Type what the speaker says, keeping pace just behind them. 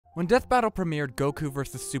When Death Battle premiered Goku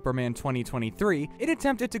vs. Superman 2023, it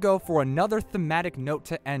attempted to go for another thematic note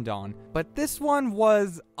to end on, but this one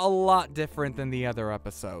was a lot different than the other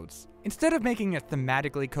episodes. Instead of making it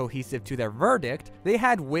thematically cohesive to their verdict, they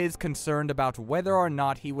had Wiz concerned about whether or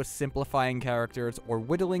not he was simplifying characters or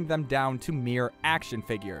whittling them down to mere action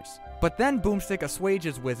figures. But then Boomstick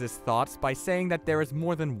assuages Wiz's thoughts by saying that there is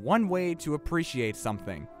more than one way to appreciate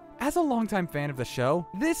something. As a longtime fan of the show,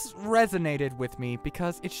 this resonated with me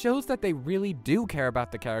because it shows that they really do care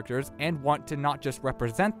about the characters and want to not just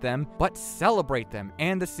represent them, but celebrate them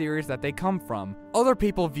and the series that they come from. Other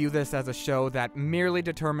people view this as a show that merely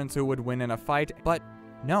determines who would win in a fight, but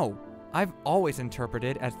no. I've always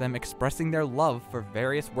interpreted as them expressing their love for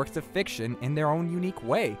various works of fiction in their own unique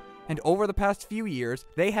way. And over the past few years,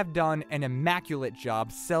 they have done an immaculate job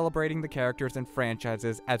celebrating the characters and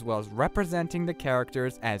franchises as well as representing the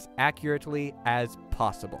characters as accurately as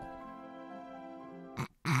possible.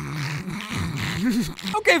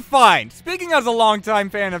 Okay, fine. Speaking as a longtime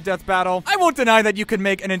fan of Death Battle, I won't deny that you could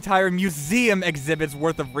make an entire museum exhibit's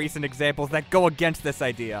worth of recent examples that go against this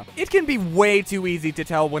idea. It can be way too easy to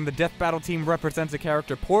tell when the Death Battle team represents a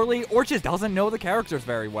character poorly or just doesn't know the characters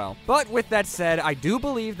very well. But with that said, I do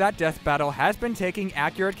believe that Death Battle has been taking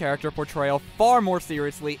accurate character portrayal far more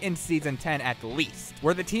seriously in Season 10 at least,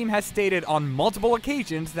 where the team has stated on multiple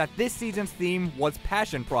occasions that this season's theme was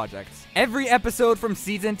passion projects. Every episode from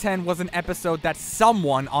Season 10 was an episode that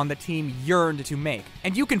someone on the team yearned to make,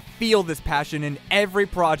 and you can feel this passion in every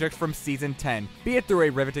project from Season 10, be it through a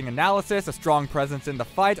riveting analysis, a strong presence in the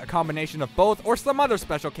fight, a combination of both, or some other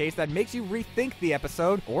special case that makes you rethink the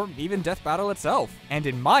episode, or even Death Battle itself. And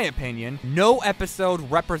in my opinion, no episode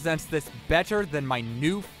represents this better than my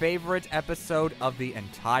new favorite episode of the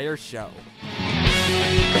entire show.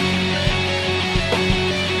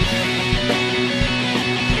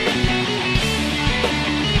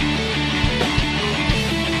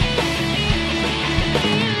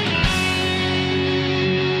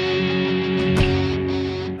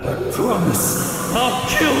 Promise, I'll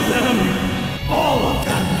kill them! All of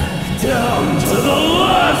them! Down to the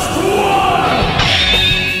last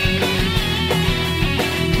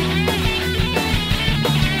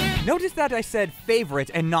one! Notice that I said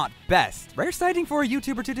favorite and not best. Rare sighting for a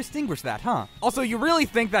YouTuber to distinguish that, huh? Also, you really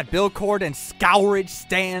think that Bill Cord and Scourge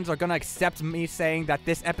stans are gonna accept me saying that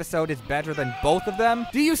this episode is better than both of them?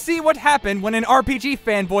 Do you see what happened when an RPG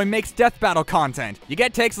fanboy makes Death Battle content? You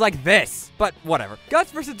get takes like this. But whatever.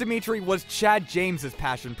 Guts vs. Dimitri was Chad James's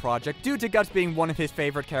passion project due to Guts being one of his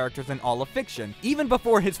favorite characters in all of fiction. Even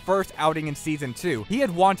before his first outing in Season 2, he had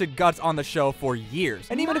wanted Guts on the show for years.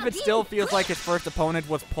 And even if it still feels like his first opponent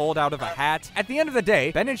was pulled out of a hat, at the end of the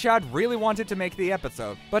day, Ben and Chad really wanted to make the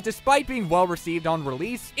episode. But despite being well received on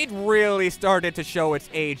release, it really started to show its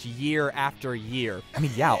age year after year. I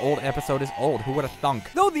mean, yeah, old episode is old, who would have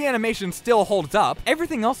thunk? Though the animation still holds up,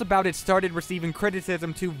 everything else about it started receiving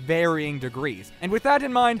criticism to varying degrees. And with that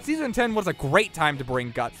in mind, Season 10 was a great time to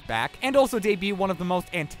bring Guts back, and also debut one of the most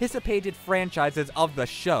anticipated franchises of the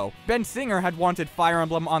show. Ben Singer had wanted Fire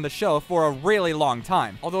Emblem on the show for a really long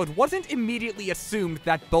time, although it wasn't immediately assumed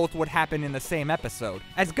that both would happen in the same episode,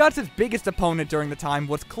 as Guts' biggest opponent during the time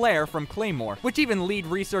was Claire from Claymore, which even lead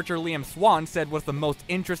researcher Liam Swan said was the most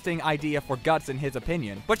interesting idea for Guts in his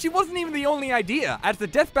opinion. But she wasn't even the only idea, as the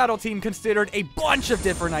Death Battle team considered a bunch of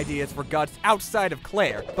different ideas for Guts outside of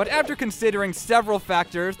Claire. But after considering several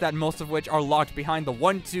factors, that most of which are locked behind the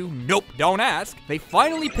 1-2 nope, don't ask, they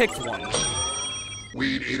finally picked one.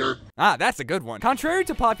 Weed eater. Ah, that's a good one. Contrary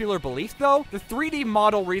to popular belief, though, the 3D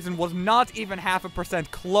model reason was not even 0.5%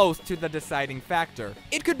 close to the deciding factor.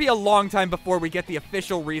 It could be a long time before we get the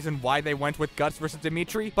official reason why they went with Guts vs.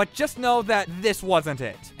 Dimitri, but just know that this wasn't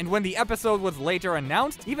it. And when the episode was later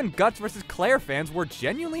announced, even Guts vs. Claire fans were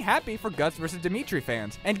genuinely happy for Guts vs. Dimitri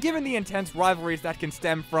fans. And given the intense rivalries that can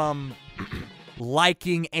stem from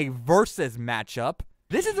liking a versus matchup,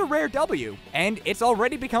 this is a rare W, and it's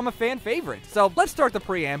already become a fan favorite. So let's start the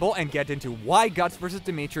preamble and get into why Guts vs.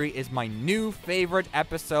 Dimitri is my new favorite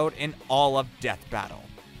episode in all of Death Battle.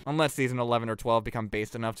 Unless Season 11 or 12 become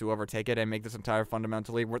based enough to overtake it and make this entire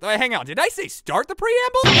fundamentally worth— hang on, did I say start the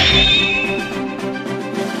preamble?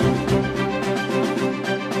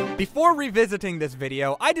 Before revisiting this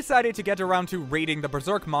video, I decided to get around to reading the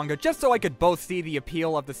Berserk manga just so I could both see the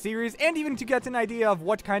appeal of the series and even to get an idea of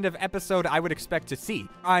what kind of episode I would expect to see.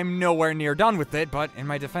 I'm nowhere near done with it, but in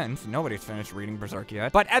my defense, nobody's finished reading Berserk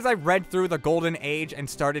yet. But as I read through the Golden Age and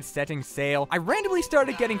started setting sail, I randomly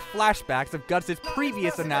started getting flashbacks of Guts'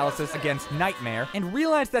 previous analysis against Nightmare and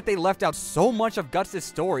realized that they left out so much of Guts'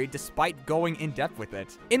 story despite going in depth with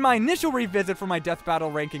it. In my initial revisit for my Death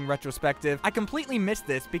Battle ranking retrospective, I completely missed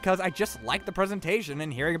this because I just liked the presentation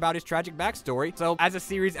and hearing about his tragic backstory, so as a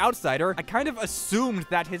series outsider, I kind of assumed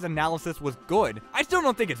that his analysis was good. I still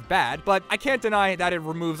don't think it's bad, but I can't deny that it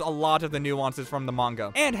removes a lot of the nuances from the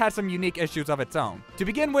manga, and has some unique issues of its own. To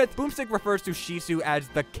begin with, Boomstick refers to Shisu as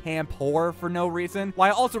the camp whore for no reason,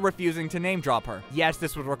 while also refusing to name drop her. Yes,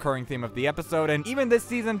 this was a recurring theme of the episode, and even this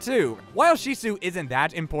season too. While Shisu isn't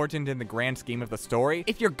that important in the grand scheme of the story,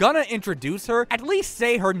 if you're gonna introduce her, at least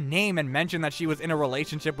say her name and mention that she was in a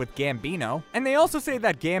relationship with Gambino. And they also say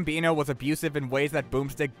that Gambino was abusive in ways that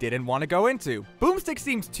Boomstick didn't want to go into. Boomstick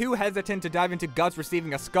seems too hesitant to dive into Guts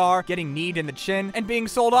receiving a scar, getting kneed in the chin, and being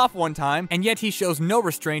sold off one time, and yet he shows no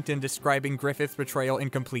restraint in describing Griffith's betrayal in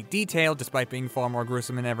complete detail, despite being far more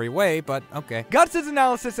gruesome in every way, but okay. Guts'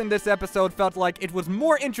 analysis in this episode felt like it was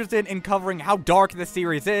more interested in covering how dark the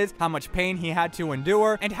series is, how much pain he had to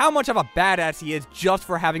endure, and how much of a badass he is just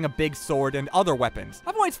for having a big sword and other weapons.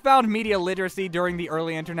 I've always found media literacy during the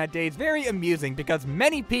early internet days very amusing because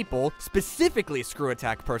many people, specifically Screw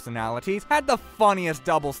Attack personalities, had the funniest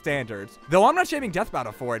double standards. Though I'm not shaming Death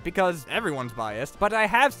Battle for it because everyone's biased, but I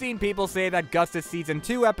have seen people say that Guts' season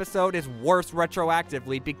 2 episode is worse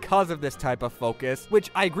retroactively because of this type of focus,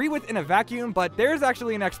 which I agree with in a vacuum, but there is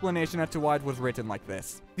actually an explanation as to why it was written like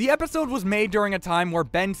this. The episode was made during a time where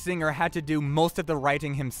Ben Singer had to do most of the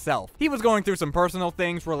writing himself. He was going through some personal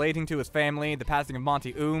things relating to his family, the passing of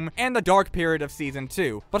Monty and the dark period of season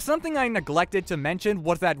 2. But something I neglected to mention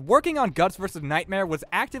was that working on Guts vs. Nightmare was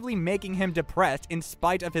actively making him depressed in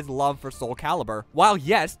spite of his love for Soul Calibur. While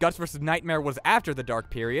yes, Guts vs. Nightmare was after the dark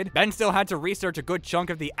period, Ben still had to research a good chunk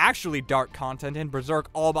of the actually dark content in Berserk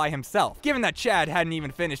all by himself, given that Chad hadn't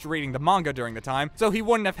even finished reading the manga during the time, so he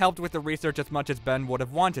wouldn't have helped with the research as much as Ben would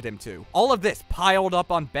have wanted him to. All of this piled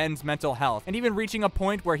up on Ben's mental health, and even reaching a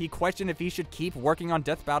point where he questioned if he should keep working on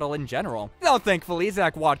Death Battle in general. Though thankfully,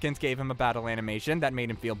 Zach Watkins gave him a battle animation that made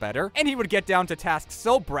him feel better, and he would get down to tasks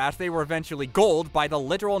so brass they were eventually gold by the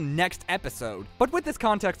literal next episode. But with this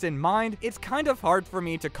context in mind, it's kind of hard for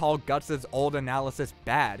me to call Guts' old analysis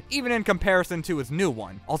bad, even in comparison to his new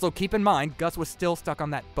one. Also keep in mind, Guts was still stuck on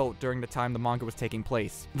that boat during the time the manga was taking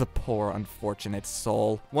place. The poor unfortunate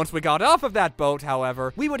soul. Once we got off of that boat,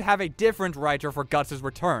 however, we would have a different writer for Guts'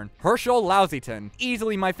 return. Herschel Lousiton,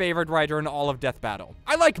 easily my favorite writer in all of Death Battle.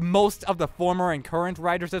 I like most of the former and current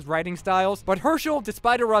writers' writing styles, but Herschel,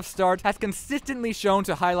 despite a rough start, has consistently shown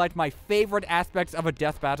to highlight my favorite aspects of a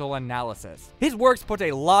Death Battle analysis. His works put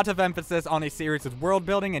a lot of emphasis on a series' world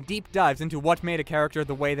building and deep dives into what made a character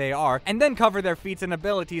the way they are, and then cover their feats and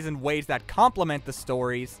abilities in ways that complement the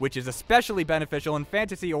stories, which is especially beneficial in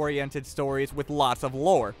fantasy-oriented stories with lots of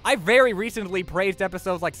lore. I very recently praised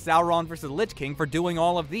episodes like Sauron vs. Lich King for doing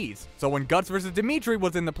all of these, so when Guts vs. Dimitri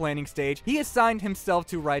was in the planning stage, he assigned himself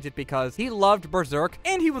to write it because he loved Berserk,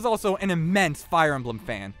 and he was also an immense Fire Emblem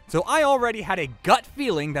fan. So I already had a gut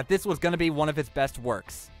feeling that this was gonna be one of his best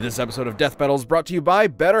works. This episode of Death Battle is brought to you by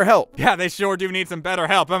BetterHelp. Yeah, they sure do need some better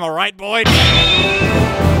help, am I right, boys?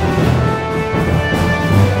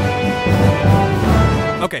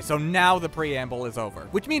 Okay, so now the preamble is over,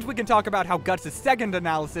 which means we can talk about how Guts' second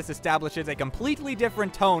analysis establishes a completely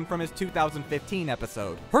different tone from his 2015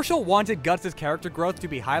 episode. Herschel wanted Guts' character growth to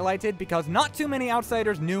be highlighted because not too many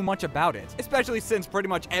outsiders knew much about it, especially since pretty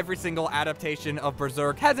much every single adaptation of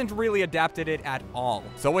Berserk hasn't really adapted it at all.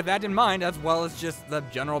 So with that in mind, as well as just the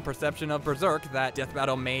general perception of Berserk that Death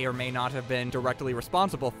Battle may or may not have been directly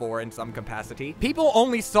responsible for in some capacity, people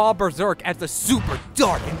only saw Berserk as the super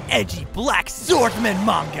dark and edgy black swordsman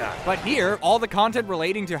manga. But here, all the content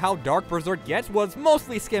relating to how dark Berserk gets was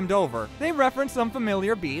mostly skimmed over. They reference some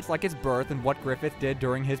familiar beats like his birth and what Griffith did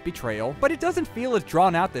during his betrayal, but it doesn't feel as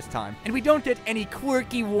drawn out this time, and we don't get any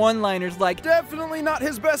quirky one-liners like Definitely not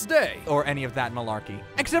his best day, or any of that malarkey.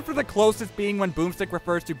 Except for the closest being when Boomstick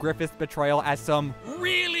refers to Griffith's betrayal as some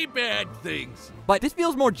Really bad things. But this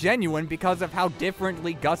feels more genuine because of how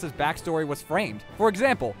differently Gus's backstory was framed. For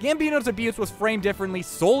example, Gambino's abuse was framed differently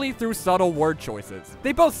solely through subtle word choices.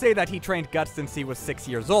 They both say that he trained Gus since he was 6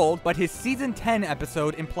 years old, but his Season 10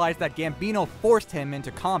 episode implies that Gambino forced him into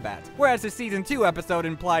combat, whereas his Season 2 episode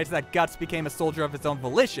implies that Gus became a soldier of his own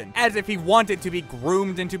volition, as if he wanted to be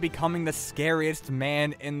groomed into becoming the scariest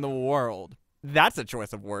man in the world. That's a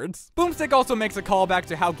choice of words. Boomstick also makes a callback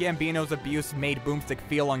to how Gambino's abuse made Boomstick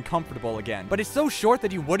feel uncomfortable again, but it's so short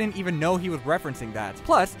that you wouldn't even know he was referencing that.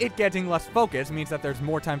 Plus, it getting less focus means that there's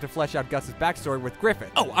more time to flesh out Gus's backstory with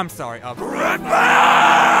Griffith. Oh, I'm sorry, Griffith!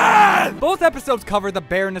 Both episodes cover the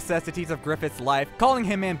bare necessities of Griffith's life, calling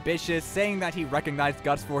him ambitious, saying that he recognized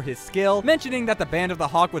Gus for his skill, mentioning that the Band of the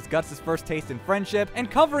Hawk was Gus's first taste in friendship,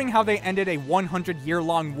 and covering how they ended a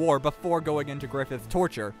 100-year-long war before going into Griffith's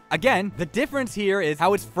torture. Again, the difference here is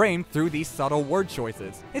how it's framed through these subtle word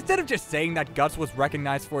choices. Instead of just saying that Gus was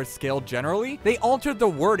recognized for his skill generally, they altered the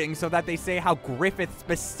wording so that they say how Griffith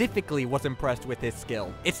specifically was impressed with his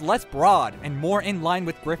skill. It's less broad and more in line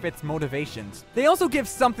with Griffith's motivations. They also give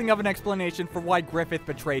something of an explanation for why Griffith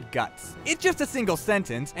betrayed Gus. It's just a single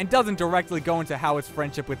sentence and doesn't directly go into how his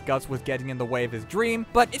friendship with Gus was getting in the way of his dream,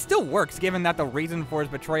 but it still works given that the reason for his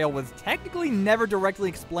betrayal was technically never directly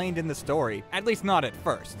explained in the story, at least not at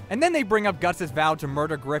first. And then they bring up Gus's vow to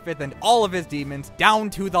murder Griffith and all of his demons down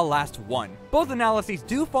to the last one. Both analyses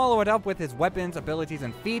do follow it up with his weapons, abilities,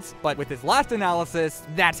 and feats, but with his last analysis,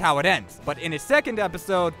 that's how it ends. But in his second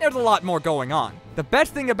episode, there's a lot more going on. The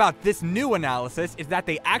best thing about this new analysis is that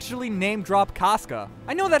they actually name drop Casca.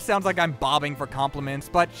 I know that sounds like I'm bobbing for compliments,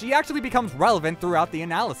 but she actually becomes relevant throughout the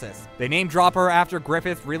analysis. They name drop her after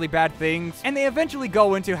Griffith's really bad things, and they eventually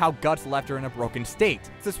go into how Gus left her in a broken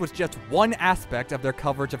state. This was just one aspect of their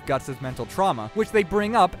coverage of Gus's mental trauma, which they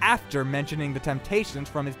bring up after mentioning the temptations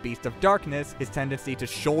from his Beast of Darkness, his tendency to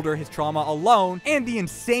shoulder his trauma alone, and the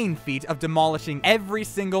insane feat of demolishing every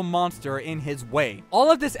single monster in his way.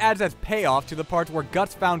 All of this adds as payoff to the part where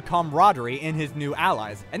Gus found camaraderie in his new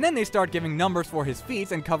allies, and then they start giving numbers for his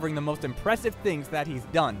feats and covering the most impressive things that he's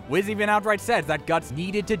done. Wiz even outright says that Gus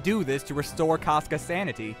needed to do this to restore Casca's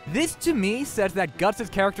sanity. This to me says that Gus's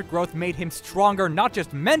character growth made him stronger not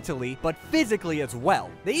just mentally, but physically as well.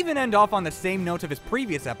 They even end off on the same note of his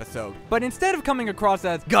previous episode, but instead of coming across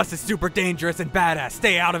as Gus is super dangerous and badass,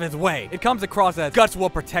 stay out of his way, it comes across as Gus will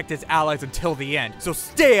protect his allies until the end, so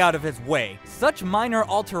stay out of his way. Such minor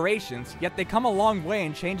alterations, yet they come a long way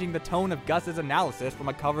in changing the tone of Gus's analysis from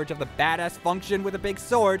a coverage of the badass function with a big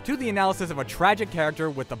sword to the analysis of a tragic character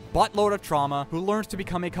with a buttload of trauma who learns to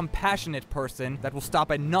become a compassionate person that will stop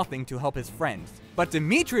at nothing to help his friends. But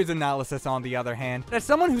Dimitri's analysis, on the other hand, as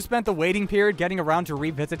someone who spent the waiting period getting around to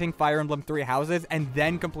revisiting Fire Emblem Three Houses and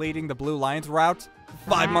then completing the Blue Lions route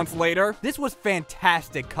 5 months later, this was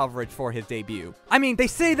fantastic coverage for his debut. I mean, they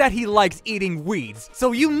say that he likes eating weeds,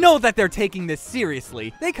 so you know that they're taking this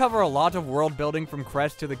seriously. They cover a lot of world building from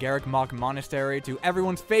Crest to the Garrick Mach Monastery to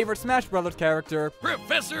everyone's favorite Smash Brothers character,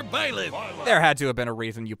 Professor Byleth. There had to have been a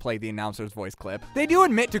reason you played the announcer's voice clip. They do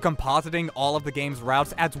admit to compositing all of the game's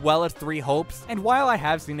routes as well as Three Hopes, and while I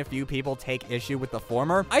have seen a few people take issue with the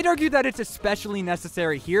former, I'd argue that it's especially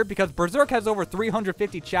necessary here because Berserk has over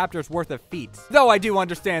 350 chapters worth of feats. Though I do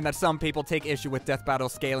understand that some people take issue with Death Battle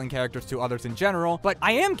scaling characters to others in general, but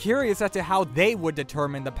I am curious as to how they would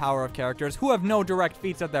determine the power of characters who have no direct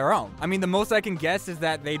feats of their own. I mean, the most I can guess is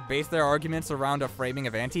that they'd base their arguments around a framing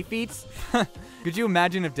of anti-feats. Could you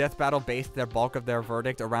imagine if Death Battle based their bulk of their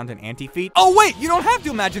verdict around an anti-feat? Oh wait, you don't have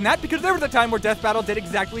to imagine that because there was a time where Death Battle did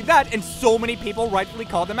exactly that and so many people rightfully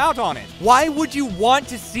called them out on it. Why would you want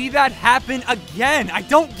to see that happen again? I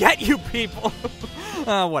don't get you people.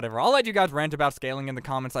 Whatever. I'll let you guys rant about scaling in the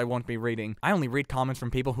comments I won't be reading. I only read comments from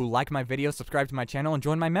people who like my videos, subscribe to my channel, and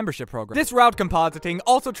join my membership program. This route compositing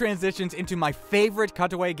also transitions into my favorite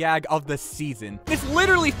cutaway gag of the season. It's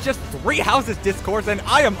literally just Three Houses discourse, and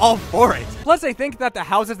I am all for it. Plus, I think that the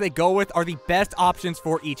houses they go with are the best options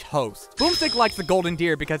for each host. Boomstick likes the Golden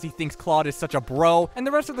Deer because he thinks Claude is such a bro, and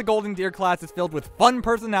the rest of the Golden Deer class is filled with fun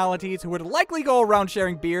personalities who would likely go around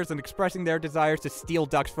sharing beers and expressing their desires to steal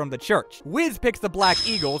ducks from the church. Wiz picks the Black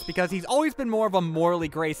Eagles because he's always been more of a morally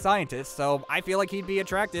gray scientist, so I feel like he'd be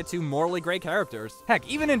attracted to morally gray characters. Heck,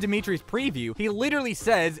 even in Dimitri's preview, he literally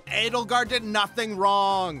says, Edelgard did nothing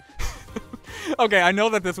wrong. Okay, I know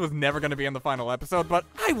that this was never going to be in the final episode, but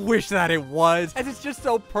I wish that it was, as it's just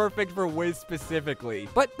so perfect for Wiz specifically.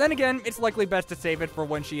 But then again, it's likely best to save it for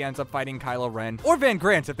when she ends up fighting Kylo Ren, or Van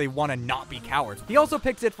Grant if they want to not be cowards. He also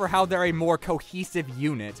picks it for how they're a more cohesive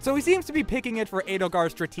unit, so he seems to be picking it for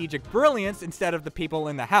Edelgard's strategic brilliance instead of the people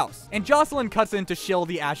in the house. And Jocelyn cuts in to shill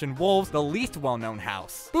the Ashen Wolves, the least well-known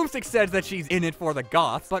house. Boomstick says that she's in it for the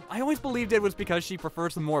goth, but I always believed it was because she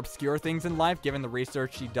prefers the more obscure things in life given the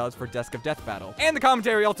research she does for Desk of Death Battle. battle. And the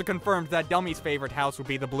commentary also confirmed that Dummy's favorite house would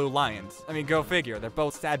be the Blue Lions. I mean, go figure, they're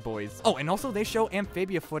both sad boys. Oh, and also they show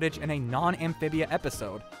amphibia footage in a non-amphibia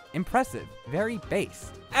episode. Impressive. Very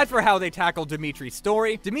based. As for how they tackle Dimitri's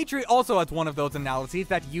story, Dimitri also has one of those analyses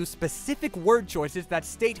that use specific word choices that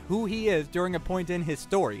state who he is during a point in his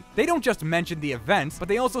story. They don't just mention the events, but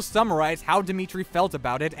they also summarize how Dimitri felt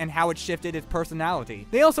about it and how it shifted his personality.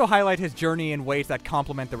 They also highlight his journey in ways that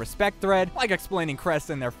complement the respect thread, like explaining crests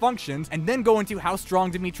and their functions, and then go into how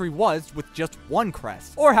strong Dimitri was with just one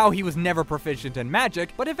crest, or how he was never proficient in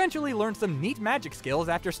magic, but eventually learned some neat magic skills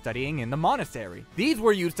after studying in the monastery. These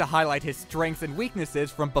were used to highlight his strengths and weaknesses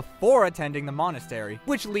from before attending the monastery,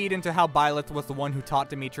 which lead into how Byleth was the one who taught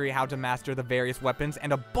Dimitri how to master the various weapons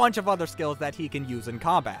and a bunch of other skills that he can use in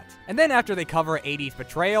combat. And then after they cover 80's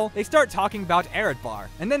betrayal, they start talking about Eredbar,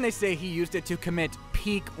 and then they say he used it to commit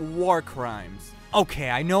peak war crimes. Okay,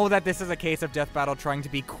 I know that this is a case of Death Battle trying to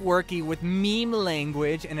be quirky with meme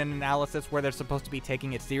language in an analysis where they're supposed to be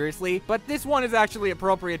taking it seriously, but this one is actually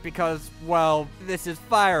appropriate because, well, this is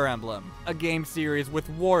Fire Emblem, a game series with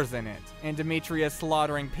wars in it, and Dimitri is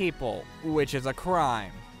slaughtering people, which is a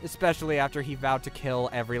crime, especially after he vowed to kill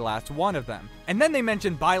every last one of them. And then they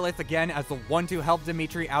mention Byleth again as the one to help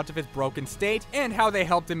Dimitri out of his broken state, and how they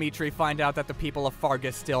helped Dimitri find out that the people of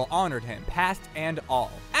Fargus still honored him, past and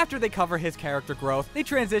all. After they cover his character growth, they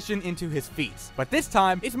transition into his feats, but this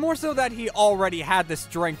time, it's more so that he already had the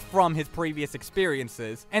strength from his previous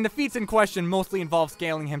experiences, and the feats in question mostly involve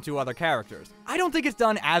scaling him to other characters. I don't think it's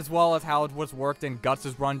done as well as how it was worked in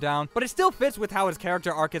Guts' rundown, but it still fits with how his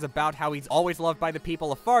character arc is about how he's always loved by the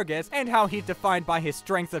people of Fargus, and how he's defined by his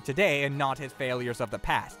strengths of today and not his failures of the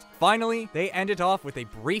past. Finally, they ended off with a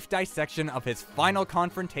brief dissection of his final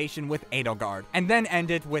confrontation with Edelgard, and then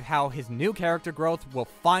ended with how his new character growth will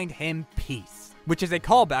find him peace, which is a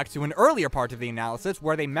callback to an earlier part of the analysis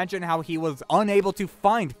where they mention how he was unable to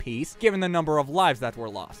find peace given the number of lives that were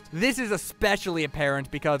lost. This is especially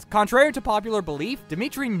apparent because, contrary to popular belief,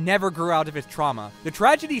 Dimitri never grew out of his trauma. The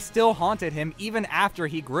tragedy still haunted him even after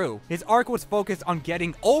he grew. His arc was focused on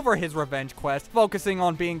getting over his revenge quest, focusing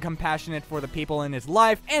on being compassionate for the people in his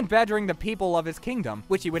life and bettering the people of his kingdom,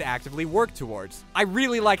 which he would actively work towards. I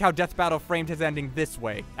really like how Death Battle framed his ending this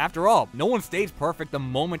way. After all, no one stays perfect the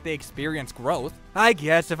moment they experience growth. I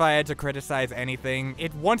guess if I had to criticize anything,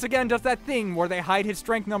 it once again does that thing where they hide his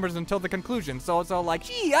strength numbers until the conclusion, so it's all like,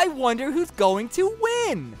 gee, I wonder who's going to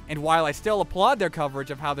win! And while I still applaud their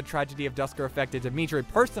coverage of how the tragedy of Duscur affected Dimitri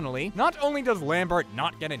personally, not only does Lambert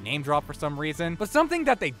not get a name drop for some reason, but something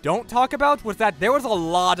that they don't talk about was that there was a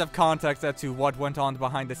lot of context as to what went on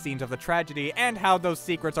behind the scenes of the tragedy and how those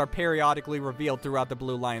secrets are periodically revealed throughout the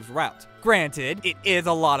Blue Lion's route. Granted, it is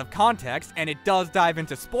a lot of context, and it does dive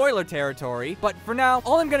into spoiler territory, but for now,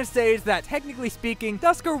 all I'm gonna say is that, technically speaking,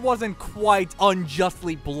 Duscur wasn't quite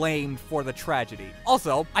unjustly blamed for the tragedy.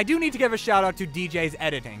 Also, I do need to give a shout out to DJ's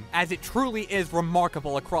editing, as it truly is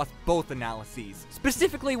remarkable across both analyses.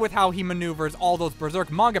 Specifically with how he maneuvers all those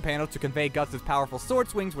Berserk manga panels to convey Guts' powerful sword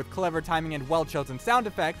swings with clever timing and well-chosen sound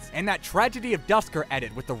effects, and that Tragedy of Duscur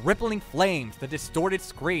edit with the rippling flames, the distorted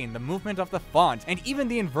screen, the movement of the font, and even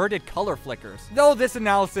the inverted color flickers. Though this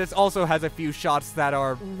analysis also has a few shots that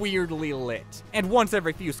are weirdly lit. And once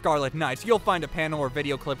every few Scarlet Nights, you'll find a panel or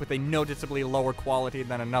video clip with a noticeably lower quality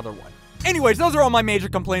than another one. Anyways, those are all my major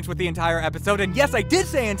complaints with the entire episode, and yes, I did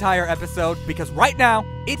say entire episode, because right now,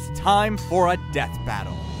 it's time for a death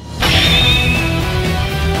battle.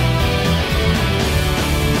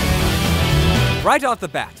 Right off the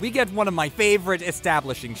bat, we get one of my favorite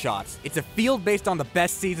establishing shots. It's a field based on the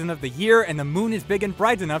best season of the year, and the moon is big and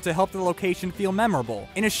bright enough to help the location feel memorable.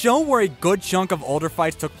 In a show where a good chunk of older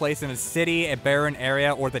fights took place in a city, a barren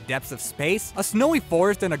area, or the depths of space, a snowy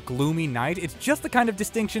forest and a gloomy night is just the kind of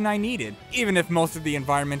distinction I needed. Even if most of the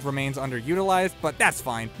environment remains underutilized, but that's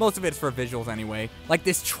fine. Most of it's for visuals anyway. Like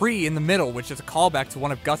this tree in the middle, which is a callback to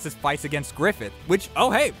one of Gus's fights against Griffith, which, oh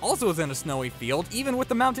hey, also is in a snowy field, even with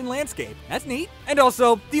the mountain landscape. That's neat. And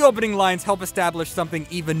also, the opening lines help establish something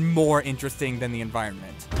even more interesting than the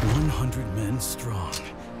environment. 100 men strong.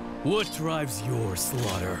 What drives your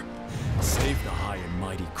slaughter? Save the high and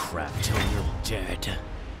mighty crap till you're dead.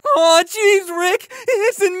 Aw, jeez, Rick!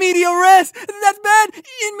 It's in media res! That's bad!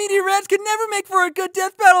 In media res could never make for a good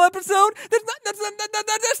death battle episode!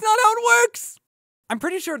 That's not how it works! I'm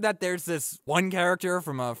pretty sure that there's this one character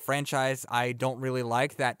from a franchise I don't really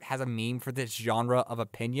like that has a meme for this genre of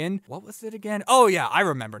opinion. What was it again? Oh yeah, I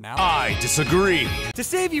remember now. I disagree. To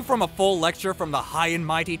save you from a full lecture from the high and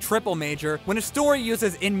mighty triple major, when a story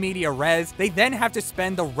uses in media res, they then have to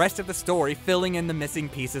spend the rest of the story filling in the missing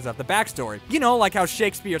pieces of the backstory. You know, like how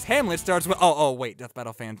Shakespeare's Hamlet starts with, oh wait, Death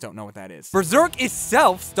Battle fans don't know what that is. Berserk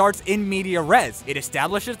itself starts in media res. It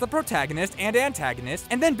establishes the protagonist and antagonist,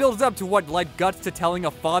 and then builds up to what led Guts to telling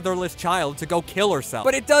a fatherless child to go kill herself.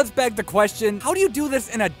 But it does beg the question, how do you do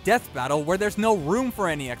this in a death battle where there's no room for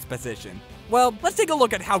any exposition? Well, let's take a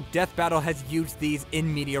look at how Death Battle has used these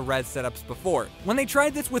in media res setups before. When they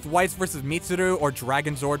tried this with Weiss vs Mitsuru or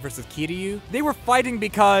Dragon Zord vs Kiryu, they were fighting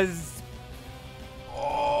because...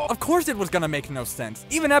 of course it was gonna make no sense.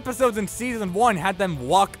 Even episodes in Season 1 had them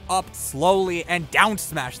walk up slowly and down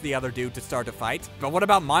smash the other dude to start a fight. But what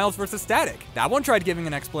about Miles vs Static? That one tried giving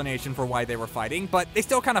an explanation for why they were fighting, but they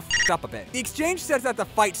still kind of f***ed up a bit. The exchange says that the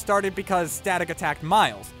fight started because Static attacked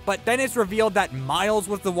Miles, but then it's revealed that Miles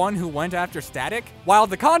was the one who went after Static. While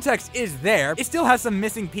the context is there, it still has some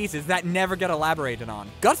missing pieces that never get elaborated on.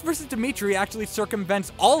 Guts vs Dimitri actually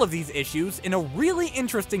circumvents all of these issues in a really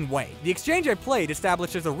interesting way. The exchange I played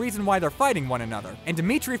establishes a reason why they're fighting one another, and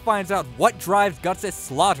Dimitri finds out what drives Guts'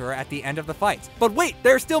 slaughter at the end of the fight. But wait,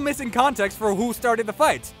 there's still missing context for who started the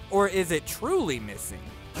fight. Or is it truly missing?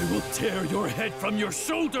 I will tear your head from your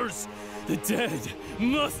shoulders. The dead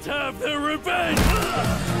must have their revenge.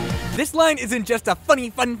 This line isn't just a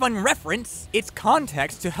funny, fun reference. It's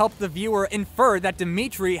context to help the viewer infer that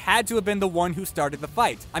Dimitri had to have been the one who started the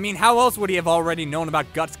fight. I mean, how else would he have already known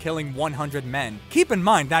about Guts killing 100 men? Keep in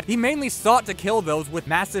mind that he mainly sought to kill those with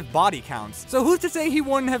massive body counts, so who's to say he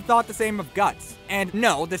wouldn't have thought the same of Guts? And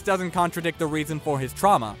no, this doesn't contradict the reason for his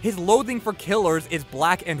trauma. His loathing for killers is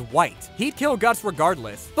black and white. He'd kill Guts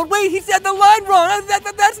regardless. But wait, he said the line wrong!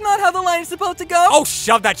 That's not how the line is supposed to go! Oh,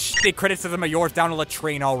 shove that shitty criticism of yours down a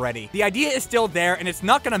latrine already. The idea is still there, and it's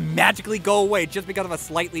not gonna magically go away just because of a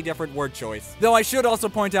slightly different word choice. Though I should also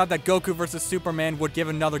point out that Goku vs Superman would give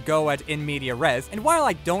another go at in media res, and while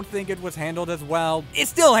I don't think it was handled as well,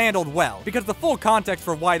 it's still handled well, because the full context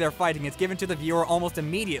for why they're fighting is given to the viewer almost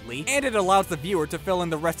immediately, and it allows the viewer to fill in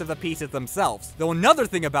the rest of the pieces themselves. Though another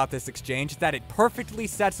thing about this exchange is that it perfectly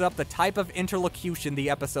sets up the type of interlocution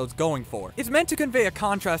the episode's going for. It's meant to convey a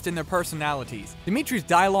contrast in their personalities. Dimitri's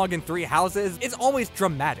dialogue in Three Houses is always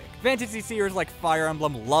dramatic. Fantasy seers like Fire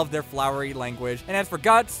Emblem love their flowery language, and as for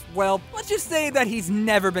Guts, well, let's just say that he's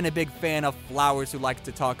never been a big fan of flowers who likes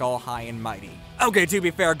to talk all high and mighty. Okay, to be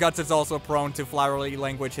fair, Guts is also prone to flowery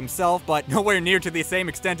language himself, but nowhere near to the same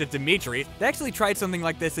extent as Dimitri. They actually tried something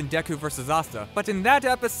like this in Deku vs. Asta, but in that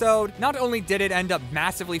episode, not only did it end up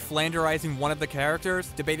massively flanderizing one of the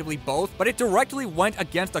characters, debatably both, but it directly went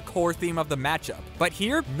against a core theme of the matchup. But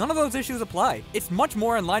here, none of those issues apply. It's much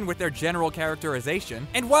more in line with their general characterization,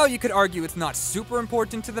 and while you could argue it's not super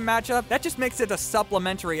important to the matchup, that just makes it a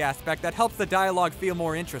supplementary aspect that helps the dialogue feel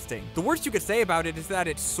more interesting. The worst you could say about it is that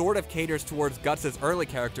it sort of caters towards Guts' early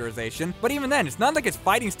characterization, but even then, it's not like his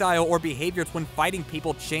fighting style or behaviors when fighting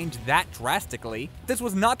people changed that drastically. This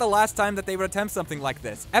was not the last time that they would attempt something like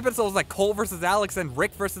this. Episodes like Cole vs. Alex and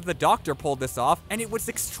Rick vs. the Doctor pulled this off, and it was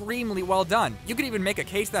extremely well done. You could even make a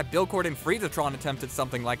case that Billcord and Friezatron attempted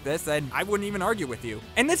something like this, and I wouldn't even argue with you.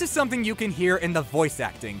 And this is something you can hear in the voice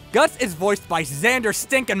acting. Guts is voiced by Xander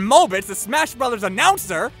Stinkin' Mobitz, the Smash Brothers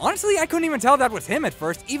announcer. Honestly, I couldn't even tell that was him at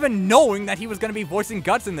first, even knowing that he was going to be voicing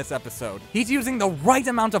Guts in this episode. He's using the right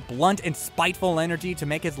amount of blunt and spiteful energy to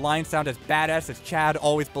make his lines sound as badass as Chad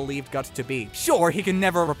always believed Guts to be. Sure, he can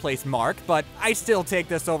never replace Mark, but I still take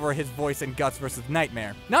this over his voice in Guts vs.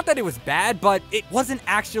 Nightmare. Not that it was bad, but it wasn't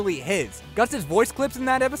actually his. Guts' voice clips in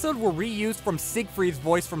that episode were reused from Siegfried's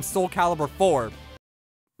voice from Soul Calibur 4.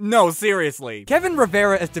 No, seriously. Kevin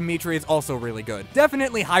Rivera as Dimitri is also really good.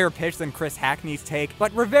 Definitely higher pitched than Chris Hackney's take,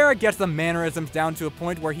 but Rivera gets the mannerisms down to a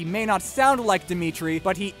point where he may not sound like Dimitri,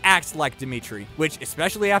 but he acts like Dimitri, which,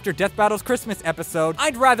 especially after Death Battle's Christmas episode,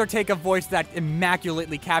 I'd rather take a voice that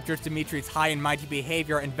immaculately captures Dimitri's high and mighty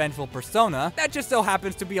behavior and vengeful persona, that just so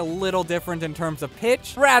happens to be a little different in terms of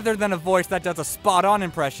pitch, rather than a voice that does a spot-on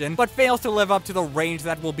impression, but fails to live up to the range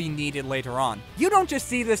that will be needed later on. You don't just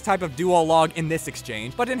see this type of duologue in this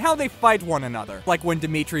exchange, but in how they fight one another, like when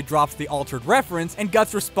Dimitri drops the altered reference and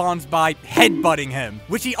Guts responds by headbutting him,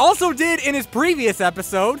 which he also did in his previous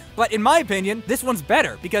episode, but in my opinion, this one's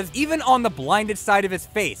better, because even on the blinded side of his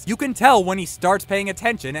face, you can tell when he starts paying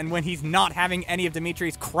attention and when he's not having any of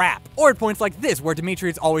Dimitri's crap. Or at points like this, where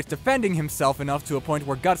Dimitri's always defending himself enough to a point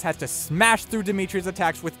where Guts has to smash through Dimitri's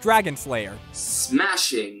attacks with Dragon Slayer.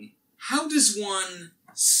 Smashing? How does one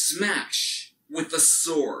smash with a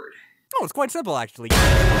sword. Oh, it's quite simple, actually.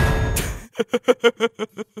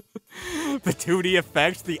 The 2D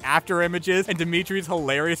effects, the after images, and Dimitri's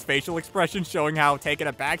hilarious facial expression showing how taken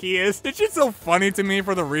aback he is. It's just so funny to me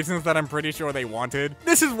for the reasons that I'm pretty sure they wanted.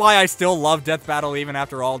 This is why I still love Death Battle even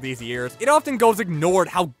after all these years. It often goes ignored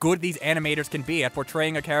how good these animators can be at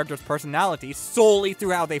portraying a character's personality solely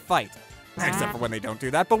through how they fight. Except for when they don't do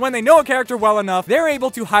that, but when they know a character well enough, they're able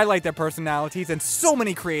to highlight their personalities in so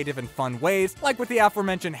many creative and fun ways, like with the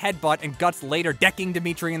aforementioned headbutt and Guts later decking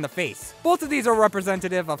Dimitri in the face. Both of these are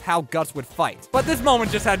representative of how Guts would fight, but this moment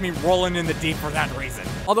just had me rolling in the deep for that reason.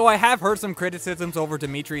 Although I have heard some criticisms over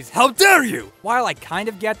Dimitri's "How dare you!" While I kind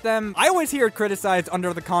of get them, I always hear it criticized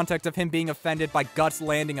under the context of him being offended by Guts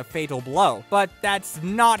landing a fatal blow, but that's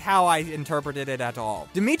not how I interpreted it at all.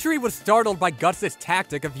 Dimitri was startled by Guts'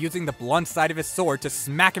 tactic of using the blunt side of his sword to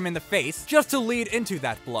smack him in the face just to lead into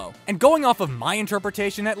that blow. And going off of my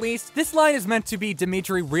interpretation at least, this line is meant to be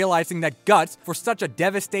Dimitri realizing that Guts, for such a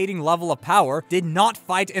devastating level of power, did not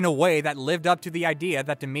fight in a way that lived up to the idea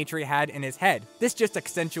that Dimitri had in his head. This just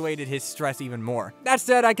accentuated his stress even more. That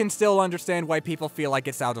said, I can still understand why people feel like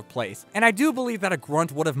it's out of place, and I do believe that a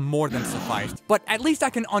grunt would have more than sufficed, but at least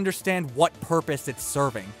I can understand what purpose it's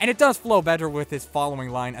serving. And it does flow better with his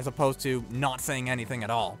following line as opposed to not saying anything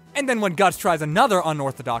at all. And then when Guts tries another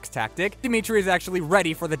unorthodox tactic, Dimitri is actually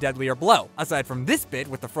ready for the deadlier blow. Aside from this bit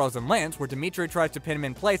with the frozen lance, where Dimitri tries to pin him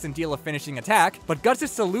in place and deal a finishing attack, but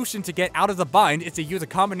Guts' solution to get out of the bind is to use a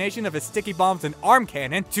combination of his sticky bombs and arm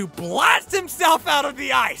cannon to blast himself out of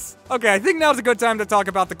the ice! Okay, I think now's a good time to talk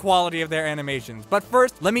about the quality of their animations, but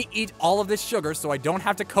first, let me eat all of this sugar so I don't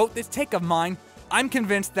have to coat this take of mine. I'm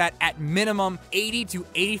convinced that at minimum 80 to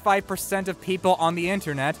 85% of people on the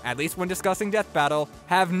internet, at least when discussing Death Battle,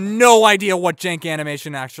 have no idea what jank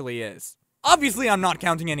animation actually is. Obviously, I'm not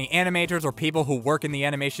counting any animators or people who work in the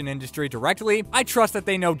animation industry directly. I trust that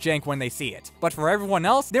they know jank when they see it. But for everyone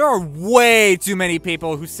else, there are way too many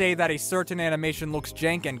people who say that a certain animation looks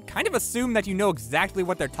jank and kind of assume that you know exactly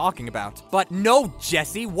what they're talking about. But no,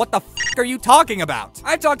 Jesse, what the f are you talking about?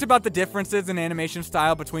 I've talked about the differences in animation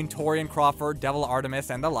style between Torian Crawford, Devil Artemis,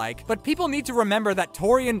 and the like, but people need to remember that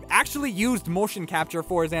Torian actually used motion capture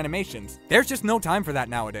for his animations. There's just no time for that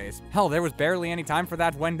nowadays. Hell, there was barely any time for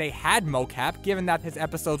that when they had mocap, given that his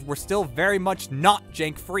episodes were still very much not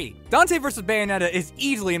jank-free. Dante vs. Bayonetta is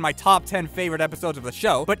easily in my top 10 favorite episodes of the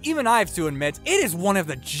show, but even I have to admit, it is one of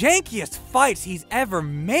the jankiest fights he's ever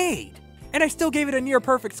made. And I still gave it a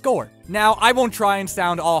near-perfect score. Now, I won't try and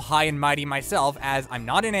sound all high and mighty myself, as I'm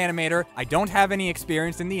not an animator, I don't have any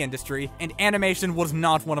experience in the industry, and animation was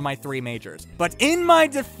not one of my 3 majors. But in my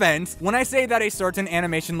defense, when I say that a certain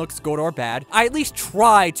animation looks good or bad, I at least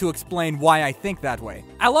try to explain why I think that way.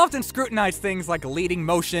 I'll often scrutinize things like leading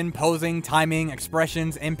motion, posing, timing,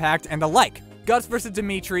 expressions, impact, and the like. Guts vs.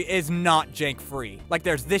 Dimitri is not jank-free. Like,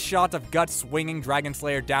 there's this shot of Guts swinging Dragon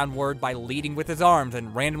Slayer downward by leading with his arms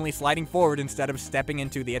and randomly sliding forward instead of stepping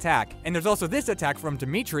into the attack. And there's also this attack from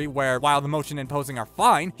Dimitri where, while the motion and posing are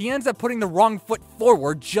fine, he ends up putting the wrong foot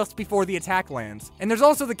forward just before the attack lands. And there's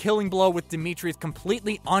also the killing blow with Dimitri's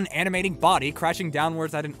completely unanimating body crashing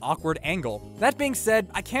downwards at an awkward angle. That being said,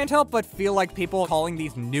 I can't help but feel like people calling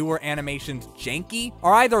these newer animations janky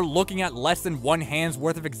are either looking at less than one hand's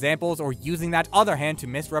worth of examples or using that other hand to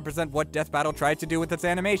misrepresent what Death Battle tried to do with its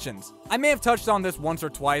animations. I may have touched on this once or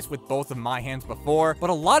twice with both of my hands before, but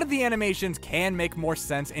a lot of the animations can make more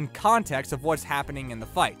sense in context of what's happening in the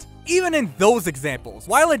fight. Even in those examples,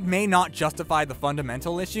 while it may not justify the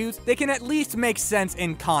fundamental issues, they can at least make sense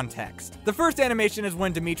in context. The first animation is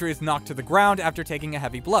when Dimitri is knocked to the ground after taking a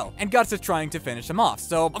heavy blow, and Guts is trying to finish him off,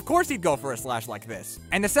 so of course he'd go for a slash like this.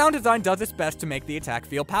 And the sound design does its best to make the attack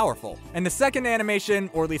feel powerful. And the second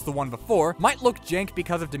animation, or at least the one before, might look jank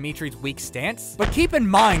because of Dimitri's weak stance, but keep in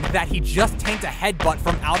mind that he just tanked a headbutt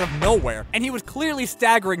from out of nowhere, and he was clearly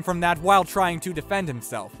staggering from that while trying to defend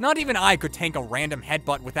himself. Not even I could tank a random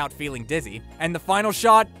headbutt without feeling dizzy. And the final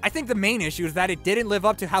shot, I think the main issue is that it didn't live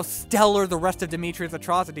up to how stellar the rest of Dimitri's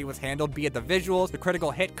atrocity was handled, be it the visuals, the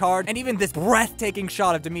critical hit card, and even this breathtaking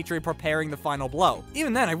shot of Dimitri preparing the final blow.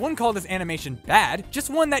 Even then, I wouldn't call this animation bad, just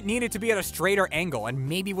one that needed to be at a straighter angle and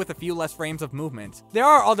maybe with a few less frames of movement. There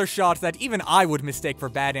are other shots that even I would mistake for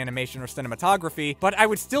bad animation or cinematography, but I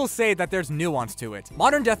would still say that there's nuance to it.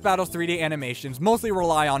 Modern Death Battle's 3D animations mostly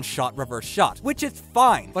rely on shot reverse shot, which is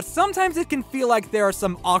fine, but sometimes it can feel like there are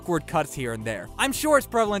some awkward awkward cuts here and there. I'm sure it's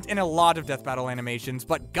prevalent in a lot of death battle animations,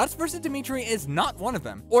 but Guts vs. Dimitri is not one of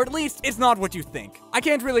them. Or at least, it's not what you think. I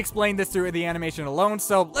can't really explain this through the animation alone,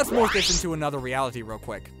 so let's morph this into another reality real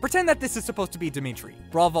quick. Pretend that this is supposed to be Dimitri.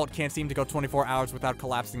 Brawl Vault can't seem to go 24 hours without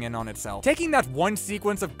collapsing in on itself. Taking that one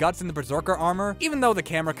sequence of Guts in the Berserker armor, even though the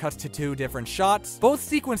camera cuts to 2 different shots, both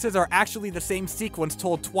sequences are actually the same sequence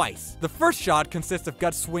told twice. The first shot consists of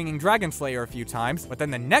Guts swinging Dragon Slayer a few times, but then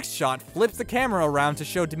the next shot flips the camera around to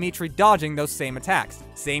show Dimitri dodging those same attacks.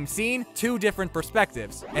 Same scene, 2 different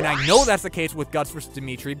perspectives. And I know that's the case with Guts vs.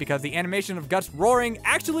 Dimitri because the animation of Guts roaring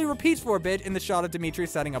actually repeats for a bit in the shot of Dimitri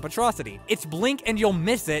setting up Atrocity. It's blink and you'll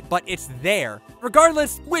miss it, but it's there.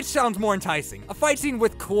 Regardless, which sounds more enticing? A fight scene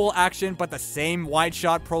with cool action but the same wide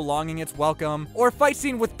shot prolonging its welcome? Or a fight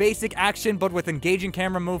scene with basic action but with engaging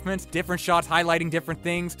camera movements, different shots highlighting different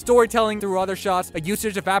things, storytelling through other shots, a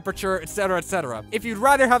usage of aperture, etc, etc. If you'd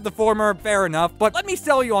rather have the former, fair enough, but let me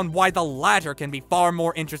sell you on why the latter can be far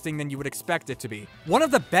more interesting than you would expect it to be. One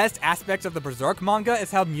of the best aspects of the Berserk manga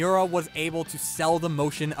is how Miura was able to sell the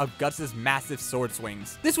motion of Guts' massive sword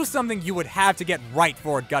swings. This was something you would have to get right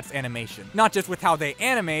for a Guts animation, not just with how they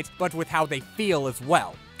animate, but with how they feel as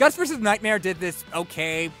well. Guts vs. Nightmare did this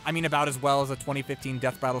okay, I mean about as well as a 2015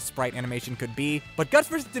 Death Battle sprite animation could be, but Guts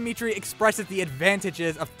vs. Dimitri expresses the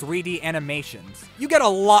advantages of 3D animations. You get a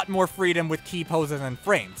lot more freedom with key poses and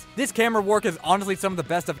frames. This camera work is honestly some of the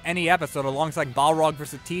best of any episode alongside Balrog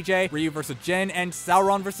vs. TJ, Ryu vs. Jin, and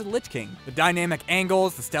Sauron vs. Lich King. The dynamic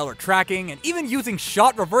angles, the stellar tracking, and even using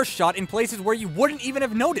shot reverse shot in places where you wouldn't even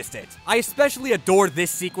have noticed it. I especially adore this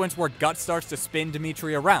sequence where Guts starts to spin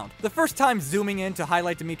Dimitri around. The first time zooming in to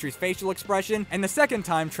highlight Dimitri's facial expression, and the second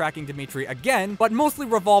time tracking Dimitri again, but mostly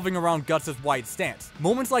revolving around Guts' wide stance.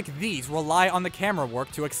 Moments like these rely on the camera work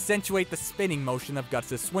to accentuate the spinning motion of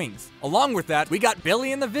Guts' swings. Along with that, we got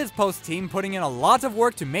Billy and the VizPost team putting in a lot of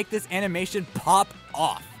work to make this animation pop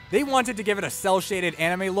off. They wanted to give it a cel-shaded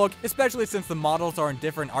anime look, especially since the models are in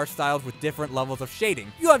different art styles with different levels of shading.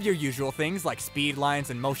 You have your usual things like speed lines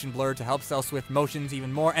and motion blur to help sell swift motions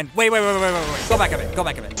even more, and wait, go back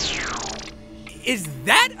a bit. Is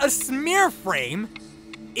that a smear frame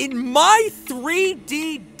in my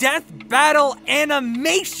 3D death battle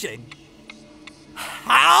animation?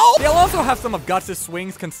 How? They'll also have some of Guts'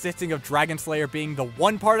 swings consisting of Dragon Slayer being the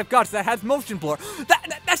one part of Guts that has motion blur.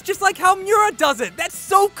 That's just like how Miura does it. That's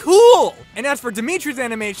so cool! And as for Dimitri's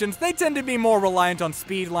animations, they tend to be more reliant on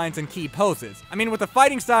speed lines and key poses. I mean, with a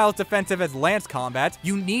fighting style as defensive as lance combat,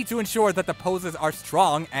 you need to ensure that the poses are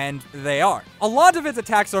strong, and they are. A lot of his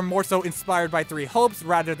attacks are more so inspired by Three Hopes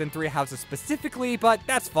rather than Three Houses specifically, but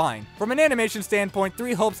that's fine. From an animation standpoint,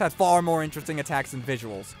 Three Hopes has far more interesting attacks and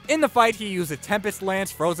visuals. In the fight, he uses Tempest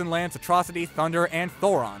Lance, Frozen Lance, Atrocity, Thunder, and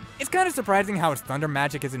Thoron. It's kind of surprising how his Thunder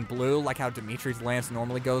magic is in blue, like how Dimitri's Lance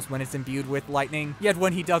normally goes when it's imbued with lightning, yet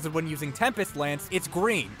when he does it when using Tempest Lance, it's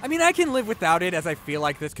green. I mean, I can live without it, as I feel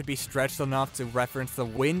like this could be stretched enough to reference the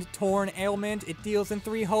wind-torn ailment it deals in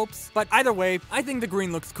Three Hopes, but either way, I think the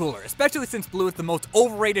green looks cooler, especially since blue is the most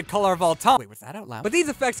overrated color of all time. Wait, was that out loud? But these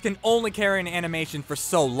effects can only carry an animation for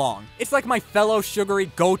so long. It's like my fellow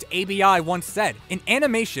sugary goat ABI once said, an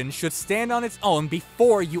animation should stand on its own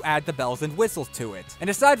before you add the bells and whistles to it. And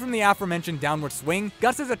aside from the aforementioned downward swing,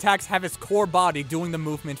 Guts' attacks have his core body doing the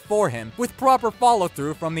movement for him, with proper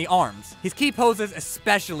follow-through from the arms. His key poses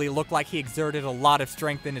especially look like he exerted a lot of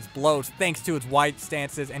strength in his blows thanks to his wide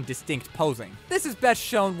stances and distinct posing. This is best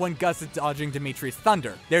shown when Guts is dodging Dimitri's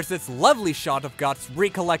thunder. There's this lovely shot of Guts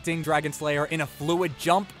recollecting Dragon Slayer in a fluid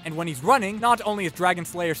jump, and when he's running, not only is Dragon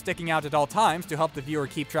Slayer sticking out at all times to help the viewer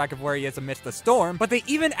keep track of where he is amidst the storm, but they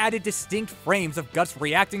even added distinct frames of Guts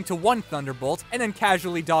reacting to one thunderbolt and then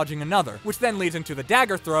casually dodging another, which then leads into the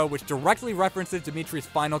dagger throw, which directly references Dimitri's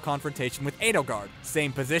final confrontation with Edelgard.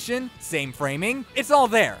 Same position, same framing, it's all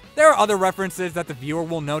there. There are other references that the viewer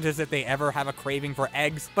will notice if they ever have a craving for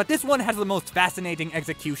eggs, but this one has the most fascinating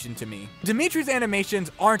execution to me. Dimitri's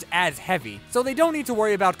animations aren't as heavy, so they don't need to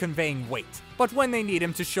worry about conveying weight. But when they need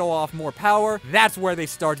him to show off more power, that's where they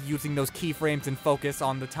start using those keyframes and focus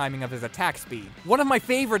on the timing of his attack speed. One of my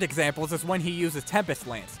favorite examples is when he uses Tempest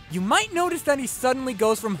Lance. You might notice that he suddenly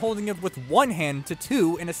goes from holding it with one hand to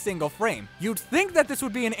two in a single frame. You'd think that this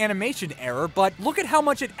would be an animation error, but look at how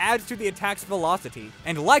much it adds to the attack's velocity.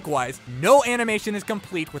 And likewise, no animation is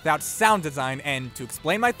complete without sound design, and to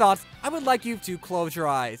explain my thoughts, I would like you to close your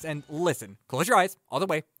eyes and listen. Close your eyes, all the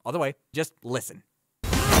way, just listen.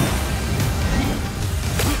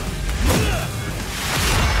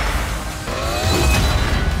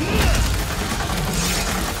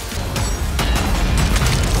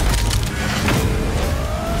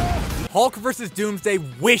 Hulk vs. Doomsday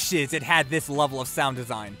wishes it had this level of sound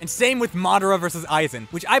design. And same with Madara vs. Aizen,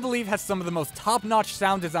 which I believe has some of the most top-notch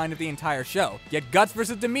sound design of the entire show. Yet Guts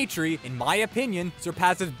vs. Dimitri, in my opinion,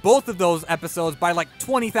 surpasses both of those episodes by like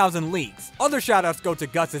 20,000 leagues. Other shoutouts go to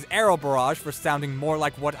Guts' Arrow Barrage for sounding more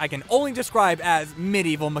like what I can only describe as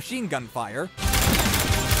medieval machine gun fire.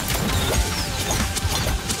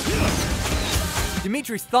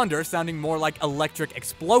 Dimitri's Thunder sounding more like electric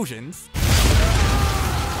explosions.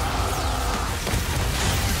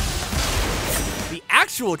 The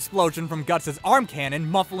actual explosion from Guts' arm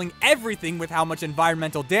cannon muffling everything with how much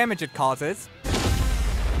environmental damage it causes.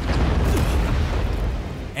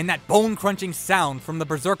 And that bone-crunching sound from the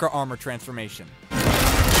Berserker armor transformation.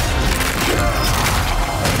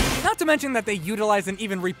 Not to mention that they utilize and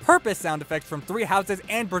even repurpose sound effects from Three Houses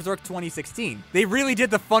and Berserk 2016. They really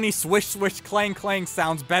did the funny swish swish clang clang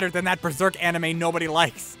sounds better than that Berserk anime nobody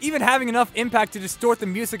likes, even having enough impact to distort the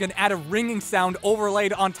music and add a ringing sound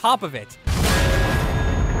overlaid on top of it.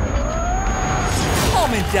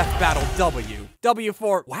 Common Death Battle W. W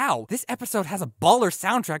for, wow, this episode has a baller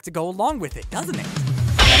soundtrack to go along with it, doesn't it?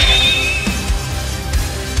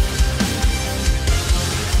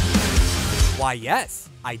 Why yes,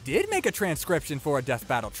 I did make a transcription for a Death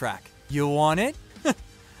Battle track. You want it?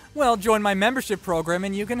 Well, join my membership program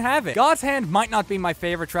and you can have it. God's Hand might not be my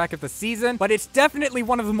favorite track of the season, but it's definitely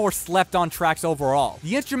one of the more slept-on tracks overall.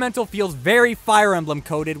 The instrumental feels very Fire Emblem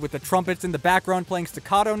coded, with the trumpets in the background playing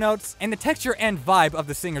staccato notes, and the texture and vibe of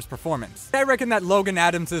the singer's performance. I reckon that Logan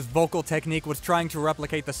Adams' vocal technique was trying to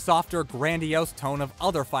replicate the softer, grandiose tone of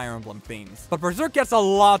other Fire Emblem themes. But Berserk gets a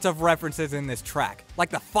lot of references in this track, like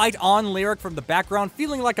the Fight On lyric from the background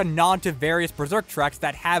feeling like a nod to various Berserk tracks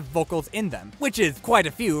that have vocals in them, which is quite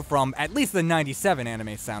a few from at least the 97 anime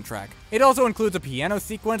soundtrack. It also includes a piano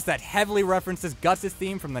sequence that heavily references Guts'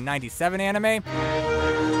 theme from the 97 anime.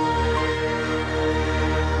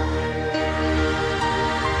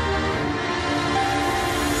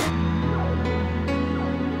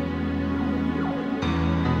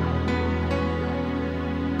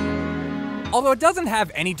 Although it doesn't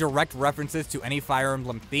have any direct references to any Fire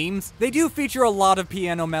Emblem themes, they do feature a lot of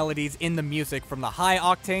piano melodies in the music from the high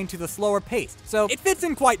octane to the slower pace, so it fits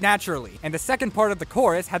in quite naturally. And the second part of the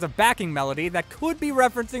chorus has a backing melody that could be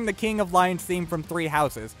referencing the King of Lions theme from Three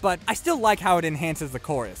Houses, but I still like how it enhances the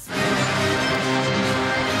chorus.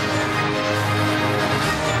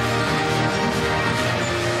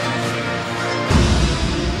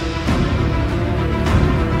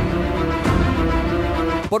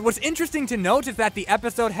 But what's interesting to note is that the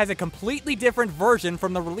episode has a completely different version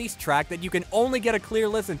from the release track that you can only get a clear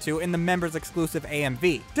listen to in the members exclusive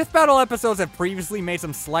AMV. Death Battle episodes have previously made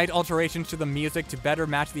some slight alterations to the music to better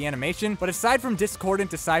match the animation, but aside from Discordant,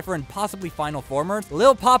 Decipher, and possibly Final Formers,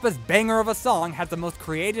 Lil Papa's banger of a song has the most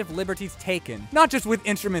creative liberties taken. Not just with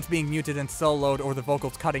instruments being muted and soloed or the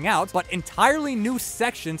vocals cutting out, but entirely new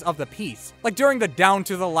sections of the piece. Like during the Down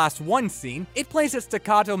to the Last One scene, it plays a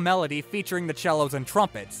staccato melody featuring the cellos and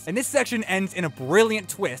trumpets. And this section ends in a brilliant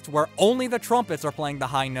twist where only the trumpets are playing the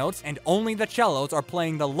high notes and only the cellos are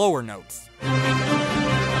playing the lower notes.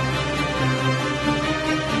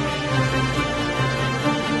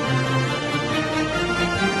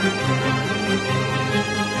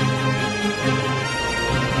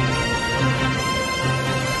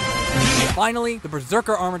 Finally, the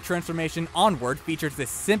Berserker armor transformation Onward features this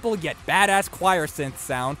simple yet badass choir synth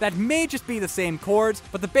sound that may just be the same chords,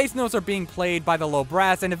 but the bass notes are being played by the low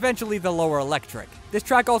brass and eventually the lower electric. This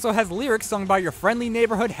track also has lyrics sung by your friendly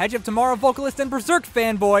neighborhood Hedge of Tomorrow vocalist and Berserk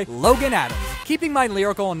fanboy, Logan Adams. Keeping my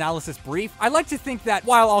lyrical analysis brief, I like to think that,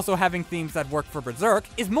 while also having themes that work for Berserk,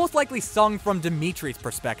 is most likely sung from Dimitri's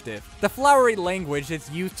perspective. The flowery language is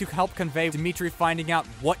used to help convey Dimitri finding out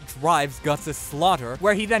what drives Guts' slaughter,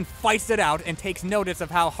 where he then fights it out and takes notice of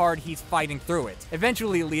how hard he's fighting through it,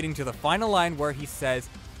 eventually leading to the final line where he says,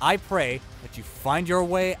 "I pray that you find your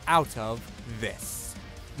way out of this."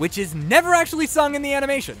 Which is never actually sung in the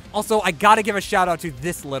animation. Also, I gotta give a shout out to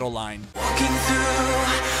this little line.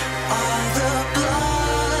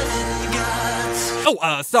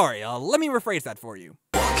 Sorry, let me rephrase that for you.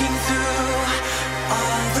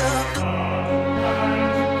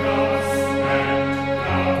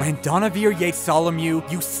 When Donavir Yates Solomon,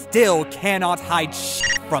 you still cannot hide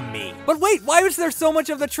shit from me. But wait, why was there so much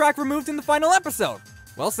of the track removed in the final episode?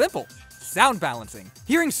 Well, simple. sound balancing.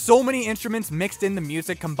 Hearing so many instruments mixed in the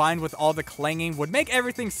music combined with all the clanging would make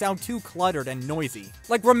everything sound too cluttered and noisy.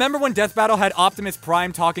 Like, remember when Death Battle had Optimus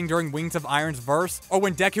Prime talking during Wings of Iron's verse? Or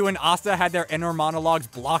when Deku and Asta had their inner monologues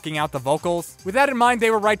blocking out the vocals? With that in mind,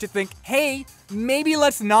 they were right to think, hey, maybe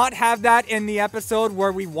let's not have that in the episode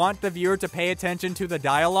where we want the viewer to pay attention to the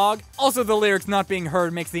dialogue. Also, the lyrics not being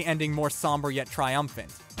heard makes the ending more somber yet triumphant.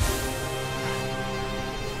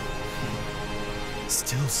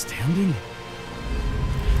 Still standing?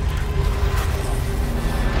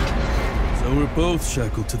 So we're both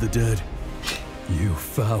shackled to the dead. You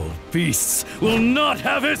foul beasts will not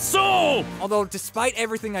have his soul! Although, despite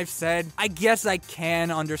everything I've said, I guess I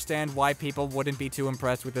can understand why people wouldn't be too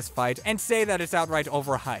impressed with this fight and say that it's outright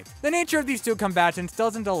overhyped. The nature of these two combatants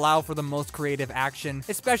doesn't allow for the most creative action,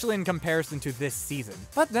 especially in comparison to this season.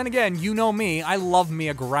 But then again, you know me, I love me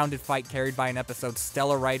a grounded fight carried by an episode's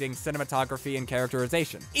stellar writing, cinematography, and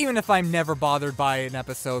characterization, even if I'm never bothered by an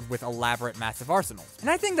episode with elaborate massive arsenals. And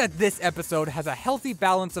I think that this episode has a healthy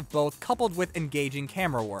balance of both, coupled with engaging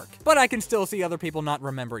camera work, but I can still see other people not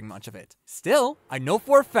remembering much of it. Still, I know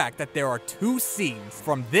for a fact that there are 2 scenes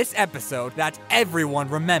from this episode that everyone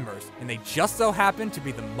remembers, and they just so happen to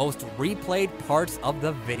be the most replayed parts of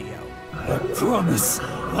the video. I promise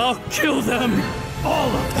I'll kill them! All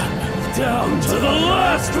of them! Down to the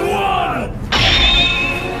last one!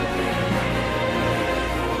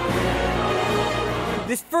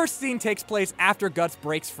 This first scene takes place after Guts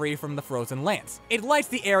breaks free from the frozen lance. It lights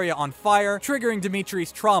the area on fire, triggering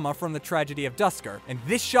Dimitri's trauma from the tragedy of Dusker, and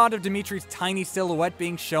this shot of Dimitri's tiny silhouette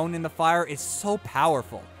being shown in the fire is so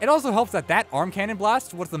powerful. It also helps that that arm cannon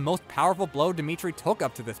blast was the most powerful blow Dimitri took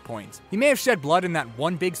up to this point. He may have shed blood in that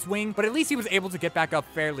one big swing, but at least he was able to get back up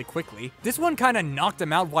fairly quickly. This one kinda knocked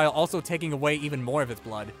him out while also taking away even more of his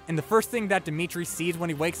blood. And the first thing that Dimitri sees when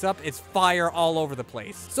he wakes up is fire all over the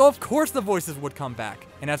place. So of course the voices would come back.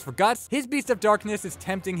 And as for Guts, his Beast of Darkness is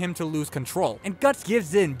tempting him to lose control, and Guts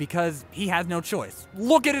gives in because he has no choice.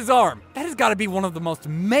 Look at his arm! That has gotta be one of the most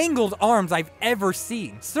mangled arms I've ever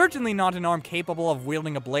seen. Certainly not an arm capable of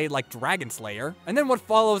wielding a blade like Dragon Slayer. And then what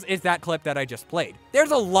follows is that clip that I just played.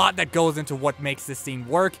 There's a lot that goes into what makes this scene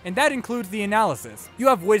work, and that includes the analysis. You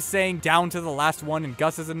have Wiz saying down to the last one in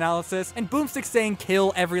Gus's analysis, and Boomstick saying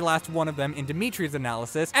kill every last one of them in Dimitri's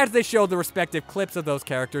analysis, as they show the respective clips of those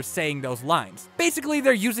characters saying those lines. Basically,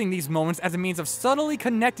 they're using these moments as a means of subtly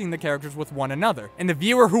connecting the characters with one another, and the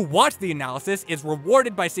viewer who watched the analysis is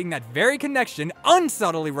rewarded by seeing that very connection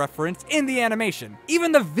unsubtly referenced in the animation.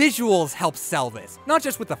 Even the visuals help sell this, not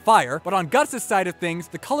just with the fire, but on Guts' side of things,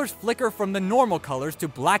 the colors flicker from the normal colors to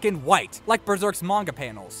black and white, like Berserk's manga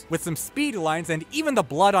panels, with some speed lines and even the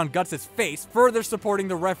blood on Guts' face further supporting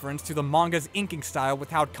the reference to the manga's inking style with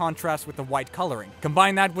how it contrasts with the white coloring.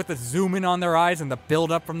 Combine that with the zoom in on their eyes and the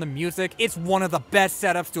build up from the music, it's one of the best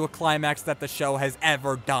setups to a climax that the show has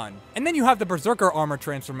ever done. And then you have the Berserker armor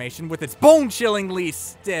transformation with its bone-chillingly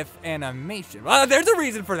stiff animation. There's a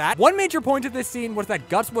reason for that. One major point of this scene was that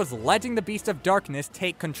Guts was letting the Beast of Darkness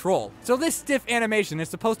take control. So this stiff animation is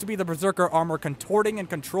supposed to be the Berserker armor contorting and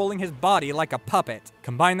controlling his body like a puppet.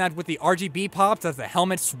 Combine that with the RGB pops as the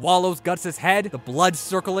helmet swallows Guts' head, the blood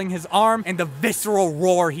circling his arm, and the visceral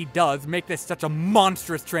roar he does make this such a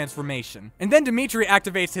monstrous transformation. And then Dimitri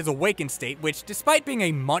activates his awakened state, which, despite being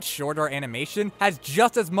a much shorter animation, has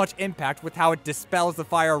just as much impact with how it dispels the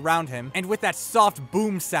fire around him, and with that soft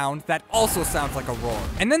boom sound that also sounds like a roar.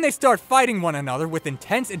 And then they start fighting one another with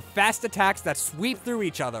intense and fast attacks that sweep through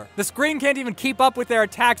each other. The screen can't even keep up with their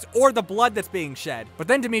attacks or the blood that's being shed. But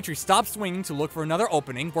then Dimitri stops swinging to look for another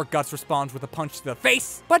opening, where Guts responds with a punch to the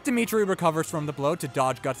face, but Dimitri recovers from the blow to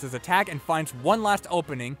dodge Guts' attack and finds one last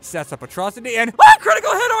opening, sets up Atrocity, and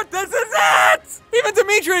critical hit on this is it! Even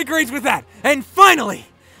Dimitri agrees with that! And finally,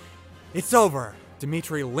 it's over.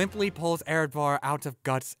 Dimitri limply pulls Eredvar out of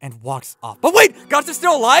Guts and walks off. But wait, Guts is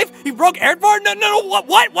still alive? He broke Eredvar? No,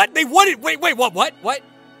 what? They won it. Wait,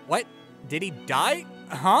 what? Did he die?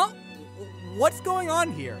 Huh? What's going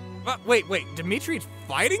on here? Wait, Dimitri's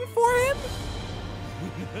fighting for him?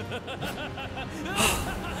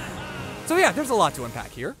 So yeah, there's a lot to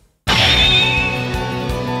unpack here.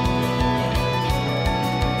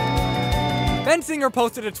 Ben Singer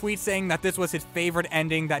posted a tweet saying that this was his favorite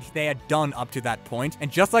ending that they had done up to that point,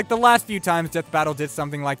 and just like the last few times Death Battle did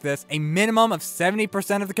something like this, a minimum of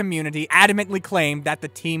 70% of the community adamantly claimed that the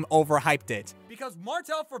team overhyped it. Because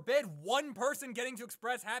Martel forbid one person getting to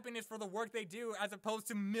express happiness for the work they do as opposed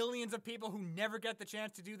to millions of people who never get the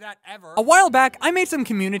chance to do that ever. A while back, I made some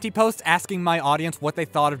community posts asking my audience what they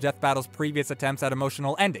thought of Death Battle's previous attempts at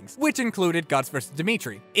emotional endings, which included Guts vs.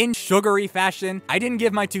 Dimitri. In sugary fashion, I didn't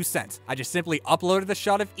give my 2 cents. I just simply uploaded a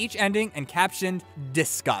shot of each ending and captioned,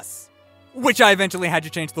 "Discuss." Which I eventually had to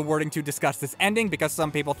change the wording to discuss this ending because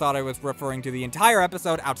some people thought I was referring to the entire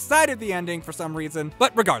episode outside of the ending for some reason.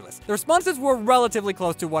 But regardless, the responses were relatively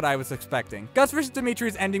close to what I was expecting. Guts vs.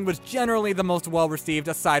 Dimitri's ending was generally the most well-received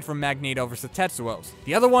aside from Magneto vs. Tetsuo's.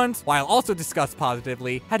 The other ones, while also discussed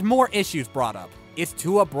positively, had more issues brought up. It's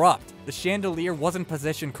too abrupt. The chandelier wasn't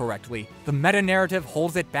positioned correctly. The meta-narrative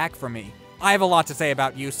holds it back for me. I have a lot to say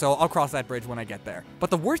about you, so I'll cross that bridge when I get there. But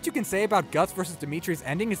the worst you can say about Guts vs. Dimitri's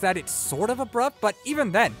ending is that it's sort of abrupt, but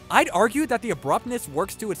even then, I'd argue that the abruptness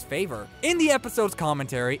works to its favor. In the episode's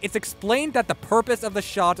commentary, it's explained that the purpose of the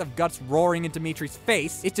shot of Guts roaring in Dimitri's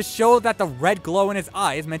face is to show that the red glow in his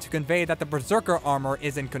eye is meant to convey that the Berserker armor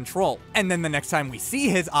is in control. And then the next time we see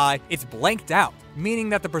his eye, it's blanked out, meaning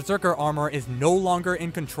that the Berserker armor is no longer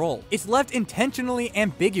in control. It's left intentionally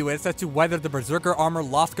ambiguous as to whether the Berserker armor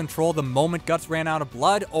lost control the moment Guts ran out of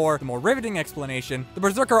blood, or, the more riveting explanation, the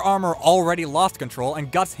Berserker armor already lost control and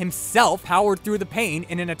Guts himself powered through the pain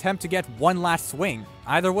in an attempt to get one last swing.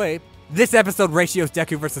 Either way, this episode ratios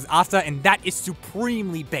Deku vs. Asta, and that is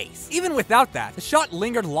supremely base. Even without that, the shot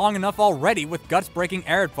lingered long enough already with Guts breaking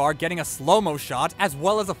Eretvar, getting a slow-mo shot, as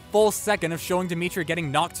well as a full second of showing Dimitri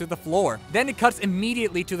getting knocked to the floor. Then it cuts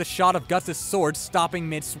immediately to the shot of Guts' sword stopping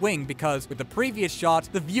mid-swing because, with the previous shot,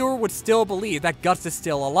 the viewer would still believe that Guts is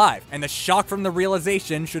still alive, and the shock from the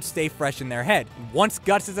realization should stay fresh in their head. Once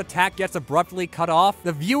Guts' attack gets abruptly cut off,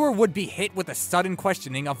 the viewer would be hit with a sudden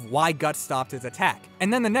questioning of why Guts stopped his attack.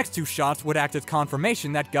 And then the next 2 shots would act as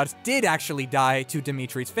confirmation that Guts did actually die to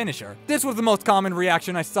Dimitri's finisher. This was the most common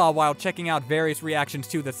reaction I saw while checking out various reactions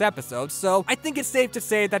to this episode, so I think it's safe to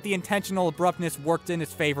say that the intentional abruptness worked in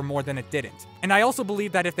his favor more than it didn't. And I also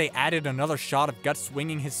believe that if they added another shot of Guts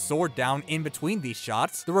swinging his sword down in between these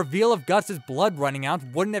shots, the reveal of Guts' blood running out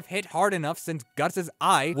wouldn't have hit hard enough since Guts'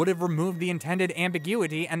 eye would have removed the intended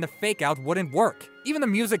ambiguity and the fake out wouldn't work. Even the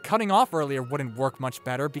music cutting off earlier wouldn't work much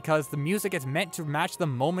better because the music is meant to match the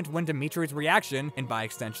moment when Dimitri's reaction, and by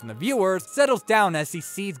extension the viewers, settles down as he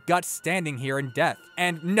sees Guts standing here in death.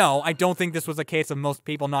 And no, I don't think this was a case of most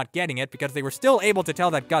people not getting it because they were still able to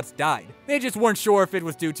tell that Guts died. They just weren't sure if it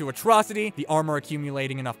was due to atrocity, the armor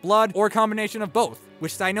accumulating enough blood, or a combination of both.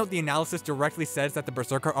 Which, side note, the analysis directly says that the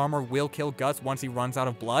Berserker armor will kill Guts once he runs out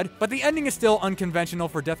of blood, but the ending is still unconventional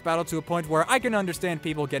for Death Battle to a point where I can understand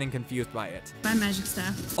people getting confused by it. My magic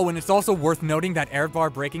staff. Oh, and it's also worth noting that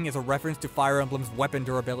Eretvar breaking is a reference to Fire Emblem's weapon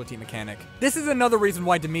durability mechanic. This is another reason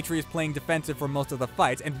why Dimitri is playing defensive for most of the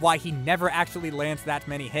fights, and why he never actually lands that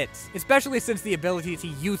many hits, especially since the abilities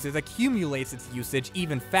he uses accumulates its usage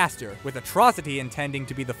even faster, with Atrocity intending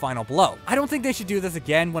to be the final blow. I don't think they should do this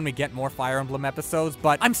again when we get more Fire Emblem episodes,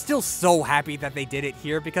 but I'm still so happy that they did it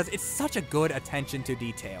here because it's such a good attention to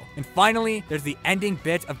detail. And finally, there's the ending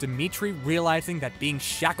bit of Dimitri realizing that being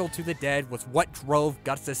shackled to the dead was what drove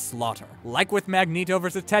Guts' slaughter. Like with Magneto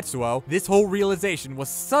vs. Tetsuo, this whole realization was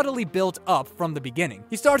subtly built up from the beginning.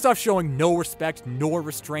 He starts off showing no respect nor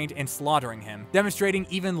restraint in slaughtering him, demonstrating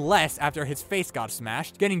even less after his face got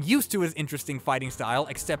smashed, getting used to his interesting fighting style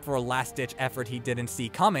except for a last-ditch effort he didn't see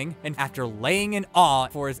coming, and after laying in awe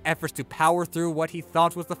for his efforts to power through what he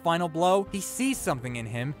thought was the final blow, he sees something in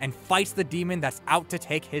him and fights the demon that's out to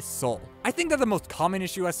take his soul. I think that the most common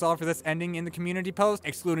issue I saw for this ending in the community post,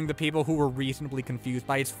 excluding the people who were reasonably confused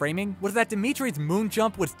by its framing, was that Dimitri's moon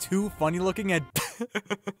jump was too funny looking and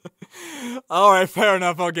alright, fair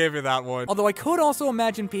enough, I'll give you that one. Although I could also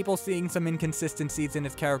imagine people seeing some inconsistencies in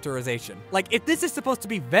its characterization. Like, if this is supposed to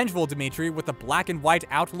be vengeful Dimitri with a black and white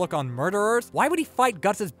outlook on murderers, why would he fight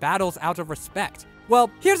Guts' battles out of respect?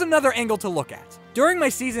 Well, here's another angle to look at. During my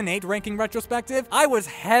Season 8 ranking retrospective, I was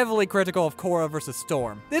heavily critical of Korra vs.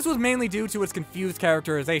 Storm. This was mainly due to its confused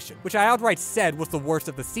characterization, which I outright said was the worst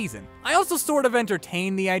of the season. I also sort of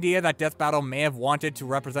entertained the idea that Death Battle may have wanted to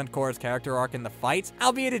represent Korra's character arc in the fight,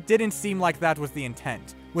 albeit it didn't seem like that was the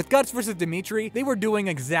intent. With Guts vs. Dimitri, they were doing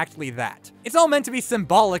exactly that. It's all meant to be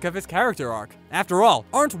symbolic of his character arc. After all,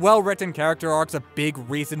 aren't well-written character arcs a big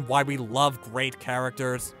reason why we love great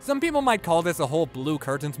characters? Some people might call this a whole blue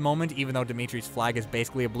curtains moment, even though Dimitri's flag is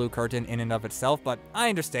basically a blue curtain in and of itself, but I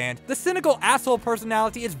understand. The cynical asshole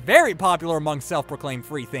personality is very popular among self-proclaimed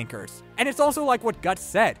free thinkers. And it's also like what Guts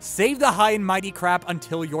said, save the high and mighty crap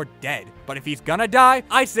until you're dead. But if he's gonna die,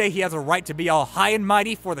 I say he has a right to be all high and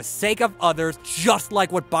mighty for the sake of others, just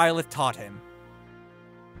like what Byleth taught him.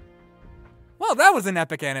 Well, that was an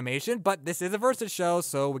epic animation, but this is a Versus show,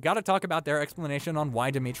 so we gotta talk about their explanation on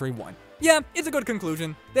why Dimitri won. Yeah, it's a good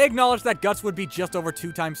conclusion. They acknowledge that Guts would be just over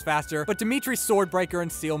 2 times faster, but Dimitri's Swordbreaker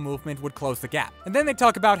and Seal movement would close the gap. And then they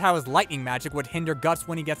talk about how his lightning magic would hinder Guts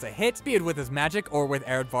when he gets a hit, be it with his magic or with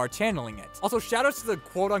Eredvar channeling it. Also, shoutouts to the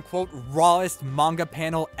quote-unquote rawest manga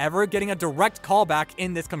panel ever getting a direct callback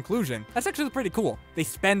in this conclusion. That's actually pretty cool. They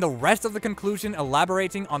spend the rest of the conclusion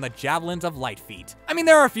elaborating on the Javelins of Light feat. I mean,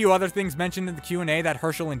 there are a few other things mentioned in the Q&A that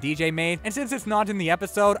Herschel and DJ made, and since it's not in the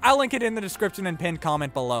episode, I'll link it in the description and pinned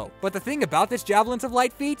comment below. But the thing about this Javelins of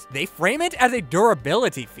Light feat, they frame it as a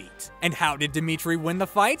durability feat. And how did Dimitri win the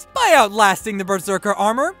fight? By outlasting the Berserker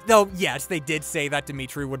armor. Though, yes, they did say that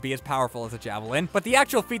Dimitri would be as powerful as a Javelin, but the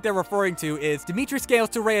actual feat they're referring to is Dimitri scales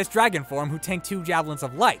to Rhea's Dragon form, who tanked 2 Javelins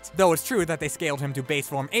of Light. Though it's true that they scaled him to base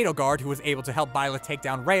form Edelgard, who was able to help Byleth take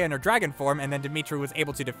down Rhea in her Dragon form, and then Dimitri was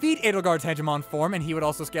able to defeat Edelgard's Hegemon form, and he would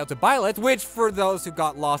also scale to Byleth, which, for those who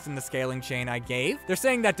got lost in the scaling chain I gave, they're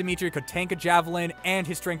saying that Dimitri could tank a Javelin, and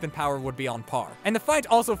his strength and power would be on par. And the fight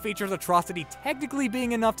also features Atrocity technically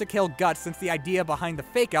being enough to kill Guts, since the idea behind the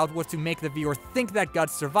fake out was to make the viewer think that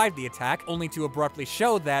Guts survived the attack, only to abruptly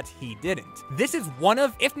show that he didn't. This is one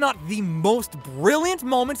of, if not the most brilliant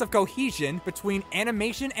moments of cohesion between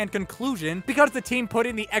animation and conclusion, because the team put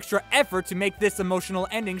in the extra effort to make this emotional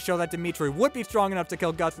ending show that Dimitri would be strong enough to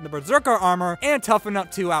kill Guts in the Berserker armor and tough enough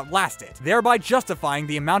to outlast it, thereby justifying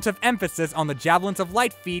the amount of emphasis on the Javelins of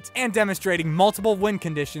Light feat and demonstrating multiple win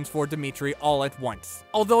conditions for Dimitri all at once.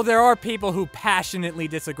 Although there are people who passionately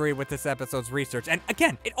disagree with this episode's research, and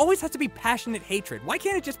again, it always has to be passionate hatred. Why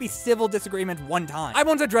can't it just be civil disagreement one time? I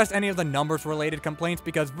won't address any of the numbers-related complaints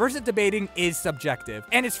because versus debating is subjective,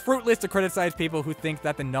 and it's fruitless to criticize people who think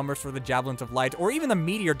that the numbers for the Javelins of Light or even the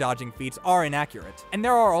meteor dodging feats are inaccurate. And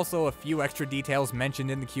there are also a few extra details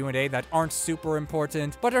mentioned in the Q&A that aren't super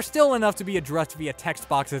important, but are still enough to be addressed via text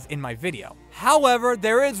boxes in my video. However,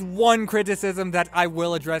 there is one criticism that I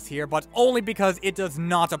will address here, but only because it does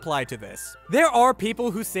not apply to this. There are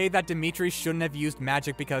people who say that Dimitri shouldn't have used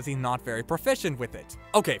magic because he's not very proficient with it.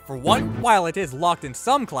 Okay, for one, while it is locked in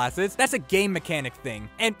some classes, that's a game mechanic thing.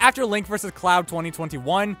 And after Link vs. Cloud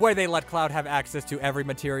 2021, where they let Cloud have access to every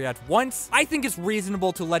materia at once, I think it's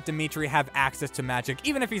reasonable to let Dimitri have access to magic,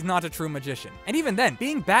 even if he's not a true magician. And even then,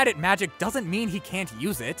 being bad at magic doesn't mean he can't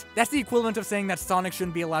use it. That's the equivalent of saying that Sonic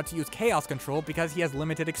shouldn't be allowed to use Chaos Control because he has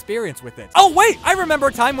limited experience with it. Oh wait, I remember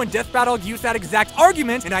a time when Death Battle used that exact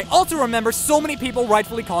argument, and I also remember so many people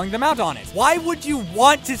rightfully calling them out on it. Why would you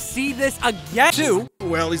want to see this again? 2.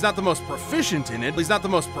 Well, he's not the most proficient in it. He's not the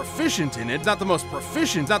most proficient in it. He's not the most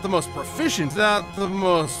proficient. Not the most proficient. Not the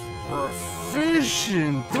most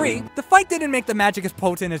proficient. 3. The fight didn't make the magic as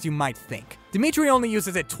potent as you might think. Dimitri only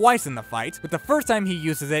uses it twice in the fight, but the first time he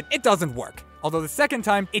uses it, it doesn't work. Although the second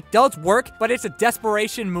time, it does work, but it's a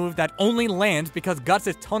desperation move that only lands because Guts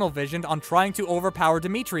is tunnel visioned on trying to overpower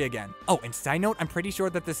Dimitri again. Oh, and side note, I'm pretty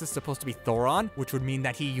sure that this is supposed to be Thoron, which would mean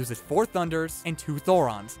that he uses 4 Thunders and 2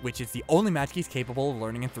 Thorons, which is the only magic he's capable of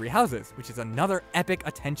learning in 3 houses, which is another epic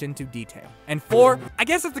attention to detail. And 4, I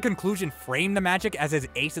guess if the conclusion framed the magic as his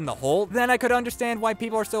ace in the hole, then I could understand why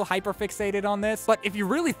people are so hyper-fixated on this. But if you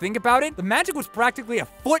really think about it, the magic was practically a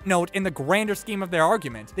footnote in the grander scheme of their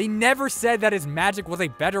argument. They never said that his magic was a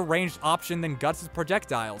better ranged option than Guts'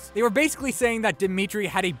 projectiles. They were basically saying that Dimitri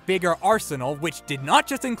had a bigger arsenal, which did not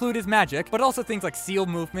just include his magic, but also things like Seal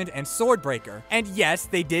Movement and Swordbreaker. And yes,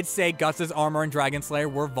 they did say Guts' armor and Dragon Slayer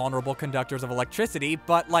were vulnerable conductors of electricity,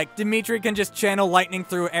 but like, Dimitri can just channel lightning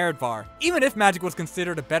through Eredvar. Even if magic was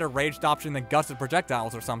considered a better ranged option than Guts'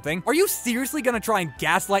 projectiles or something, are you seriously gonna try and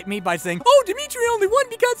gaslight me by saying, oh, Dimitri only won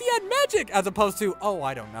because he had magic, as opposed to, oh,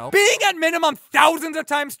 I don't know, being at minimum thousands of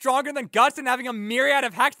times stronger than Guts and having a myriad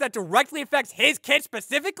of hacks that directly affects his kid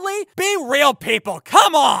specifically? Be real, people,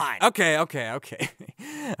 come on! Okay.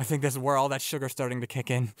 I think this is where all that sugar's starting to kick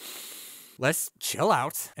in. Let's chill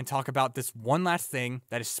out and talk about this one last thing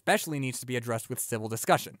that especially needs to be addressed with civil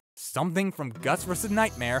discussion. Something from Guts vs.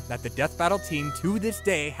 Nightmare that the Death Battle team to this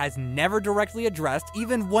day has never directly addressed,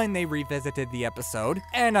 even when they revisited the episode.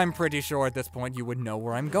 And I'm pretty sure at this point you would know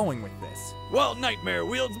where I'm going with this. Well, Nightmare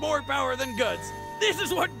wields more power than Guts. This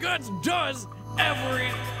is what Guts does every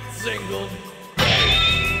single day.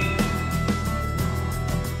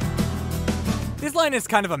 This line is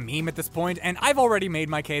kind of a meme at this point, and I've already made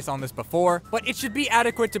my case on this before, but it should be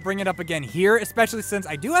adequate to bring it up again here, especially since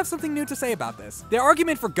I do have something new to say about this. Their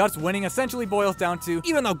argument for Guts winning essentially boils down to,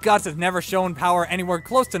 even though Guts has never shown power anywhere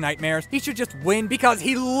close to Nightmares, he should just win because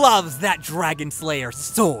he loves that Dragon Slayer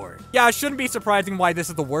sword. Yeah, it shouldn't be surprising why this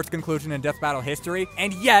is the worst conclusion in Death Battle history,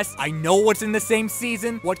 and yes, I know what's in the same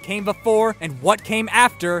season, what came before, and what came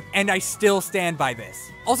after, and I still stand by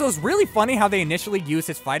this. Also, it's really funny how they initially used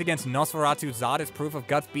his fight against Nosferatu Zod as proof of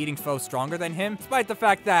Guts beating foes stronger than him, despite the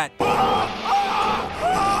fact that...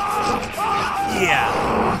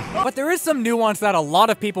 yeah. But there is some nuance that a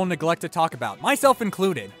lot of people neglect to talk about, myself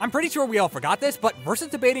included. I'm pretty sure we all forgot this, but versus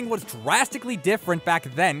debating was drastically different back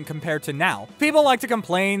then compared to now. People like to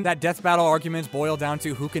complain that Death Battle arguments boil down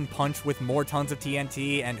to who can punch with more tons of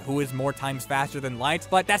TNT and who is more times faster than light,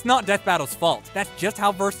 but that's not Death Battle's fault. That's just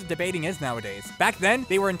how versus debating is nowadays. Back then,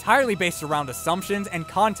 they were entirely based around assumptions and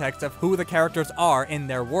context of who the characters are in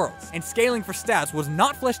their worlds, and scaling for stats was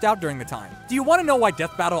not fleshed out during the time. Do you want to know why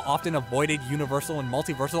Death Battle often avoided universal and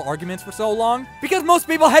multiversal arguments for so long? Because most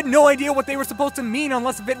people had no idea what they were supposed to mean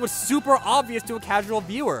unless if it was super obvious to a casual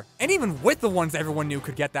viewer. And even with the ones everyone knew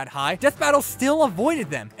could get that high, Death Battle still avoided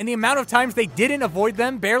them, and the amount of times they didn't avoid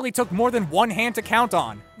them barely took more than one hand to count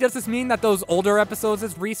on. Does this mean that those older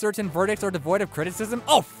episodes' research and verdicts are devoid of criticism?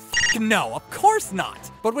 Oh, no, of course not.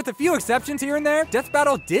 But with a few exceptions here and there, Death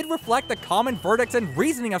Battle did reflect the common verdicts and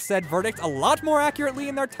reasoning of said verdicts a lot more accurately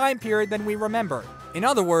in their time period than we remember. In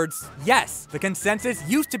other words, yes, the consensus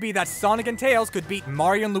used to be that Sonic and Tails could beat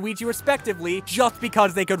Mario and Luigi respectively just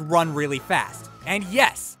because they could run really fast. And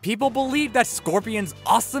yes, people believed that Scorpion's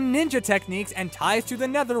awesome ninja techniques and ties to the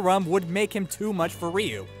Netherrealm would make him too much for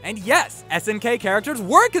Ryu. And yes, SNK characters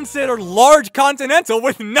were considered large continental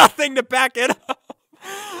with nothing to back it up.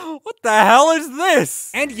 What the hell is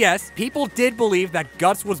this? And yes, people did believe that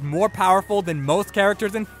Guts was more powerful than most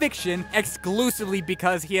characters in fiction exclusively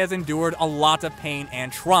because he has endured a lot of pain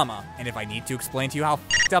and trauma. And if I need to explain to you how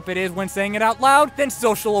f***ed up it is when saying it out loud, then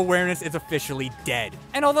social awareness is officially dead.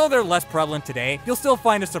 And although they're less prevalent today, you'll still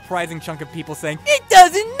find a surprising chunk of people saying, "It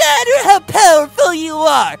doesn't matter how powerful you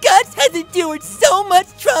are! Guts has endured so much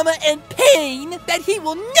trauma and pain that he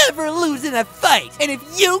will never lose in a fight! And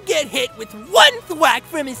if you get hit with one thwack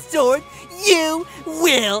from his sword, you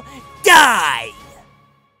will die!"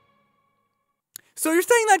 So you're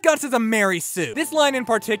saying that Guts is a Mary Sue. This line in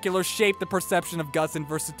particular shaped the perception of Guts in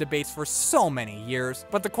versus debates for so many years.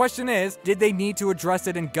 But the question is, did they need to address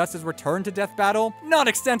it in Guts' return to Death Battle? Not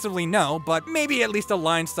extensively, no, but maybe at least a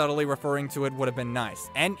line subtly referring to it would have been nice.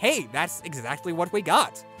 And hey, that's exactly what we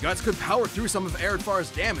got. Guts could power through some of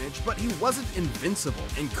Eredfar's damage, but he wasn't invincible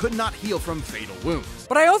and could not heal from fatal wounds.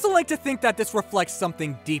 But I also like to think that this reflects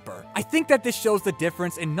something deeper. I think that this shows the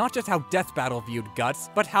difference in not just how Death Battle viewed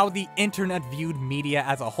Guts, but how the internet viewed media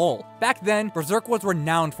as a whole. Back then, Berserk was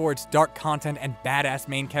renowned for its dark content and badass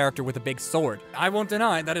main character with a big sword. I won't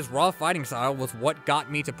deny that his raw fighting style was what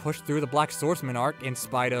got me to push through the Black Swordsman arc in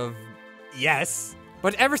spite of... yes.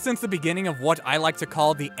 But ever since the beginning of what I like to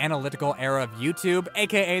call the analytical era of YouTube,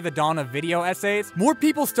 aka the dawn of video essays, more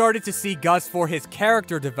people started to see Gus for his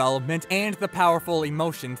character development and the powerful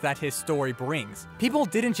emotions that his story brings. People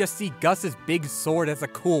didn't just see Gus's big sword as a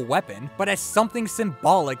cool weapon, but as something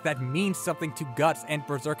symbolic that means something to Guts and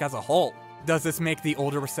Berserk as a whole. Does this make the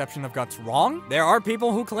older reception of Guts wrong? There are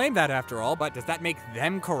people who claim that after all, but does that make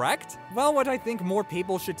them correct? Well, what I think more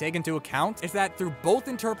people should take into account is that through both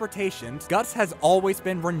interpretations, Guts has always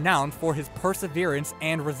been renowned for his perseverance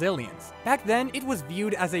and resilience. Back then, it was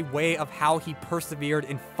viewed as a way of how he persevered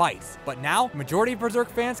in fights, but now, majority of Berserk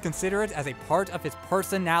fans consider it as a part of his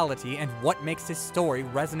personality and what makes his story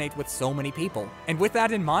resonate with so many people. And with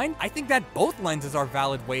that in mind, I think that both lenses are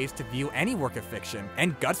valid ways to view any work of fiction,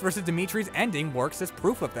 and Guts vs. Dimitri's ending works as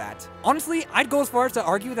proof of that. Honestly, I'd go as far as to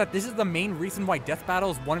argue that this is the main reason why Death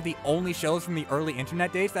Battle is one of the only shows from the early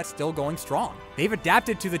internet days that's still going strong. They've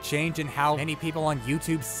adapted to the change in how many people on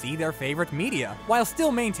YouTube see their favorite media, while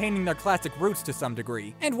still maintaining their classic roots to some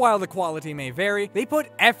degree. And while the quality may vary, they put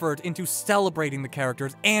effort into celebrating the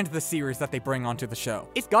characters and the series that they bring onto the show.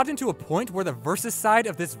 It's gotten to a point where the versus side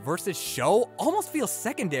of this versus show almost feels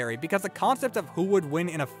secondary because the concept of who would win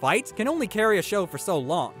in a fight can only carry a show for so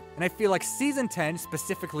long. And I feel like Season 10,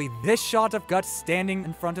 specifically this shot of Guts standing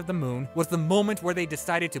in front of the moon, was the moment where they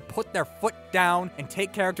decided to put their foot down and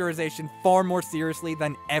take characterization far more seriously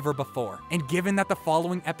than ever before. And given that the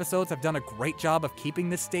following episodes have done a great job of keeping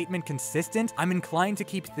this statement consistent, I'm inclined to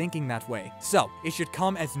keep thinking that way. So, it should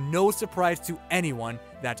come as no surprise to anyone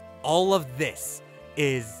that all of this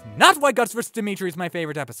is not why Guts vs. Dimitri is my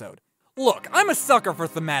favorite episode. Look, I'm a sucker for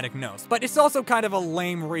thematic notes, but it's also kind of a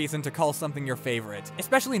lame reason to call something your favorite.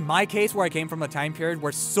 Especially in my case, where I came from a time period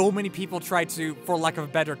where so many people tried to, for lack of a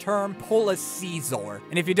better term, pull a Caesar.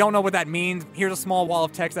 And if you don't know what that means, here's a small wall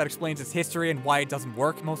of text that explains its history and why it doesn't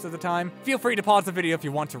work most of the time. Feel free to pause the video if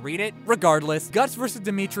you want to read it. Regardless, Guts vs.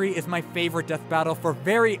 Dimitri is my favorite death battle for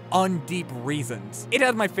very undeep reasons. It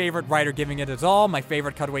has my favorite writer giving it his all, my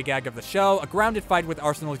favorite cutaway gag of the show, a grounded fight with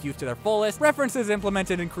arsenals used to their fullest, references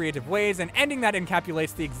implemented in creative ways, an ending that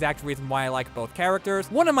encapsulates the exact reason why I like both characters,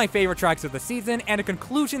 one of my favorite tracks of the season, and a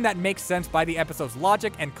conclusion that makes sense by the episode's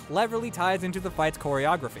logic and cleverly ties into the fight's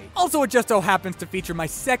choreography. Also, it just so happens to feature my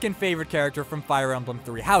second favorite character from Fire Emblem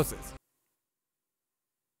Three Houses,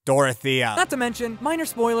 Dorothea. Not to mention, minor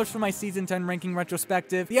spoilers for my Season 10 ranking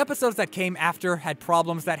retrospective, the episodes that came after had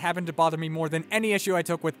problems that happened to bother me more than any issue I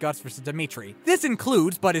took with Guts vs. Dimitri. This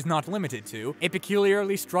includes, but is not limited to, a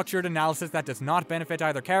peculiarly structured analysis that does not benefit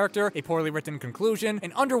either character, a poorly written conclusion,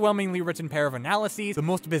 an underwhelmingly written pair of analyses, the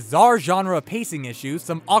most bizarre genre of pacing issues,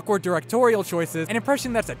 some awkward directorial choices, an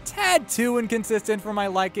impression that's a tad too inconsistent for my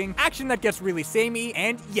liking, action that gets really samey,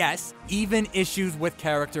 and yes, even issues with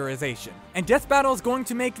characterization. And Death Battle is going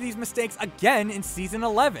to make these mistakes again in Season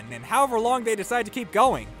 11, and however long they decide to keep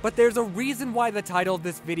going. But there's a reason why the title of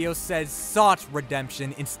this video says sought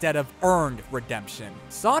redemption instead of earned redemption.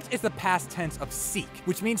 Sought is the past tense of seek,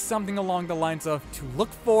 which means something along the lines of to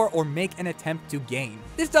look for or make an attempt to gain.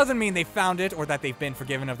 This doesn't mean they found it or that they've been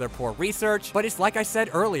forgiven of their poor research, but it's like I said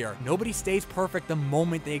earlier, nobody stays perfect the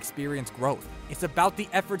moment they experience growth. It's about the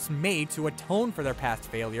efforts made to atone for their past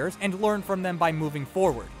failures and learn from them by moving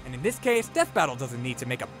forward. And in this case, Death Battle doesn't need to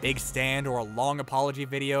make a big stand or a long apology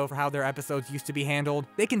video for how their episodes used to be handled.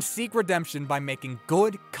 They can seek redemption by making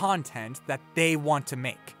good content that they want to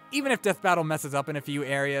make. Even if Death Battle messes up in a few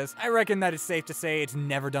areas, I reckon that it's safe to say it's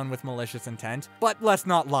never done with malicious intent. But let's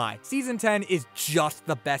not lie, Season 10 is just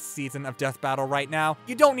the best season of Death Battle right now.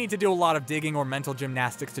 You don't need to do a lot of digging or mental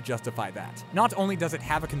gymnastics to justify that. Not only does it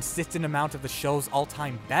have a consistent amount of the show's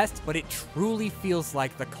all-time best, but it truly feels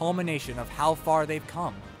like the culmination of how far they've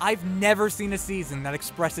come. I've never seen a season that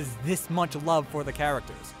expresses this much love for the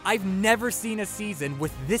characters. I've never seen a season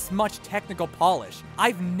with this much technical polish.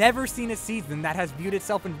 I've never seen a season that has viewed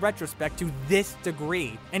itself in retrospect to this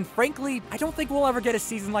degree. And frankly, I don't think we'll ever get a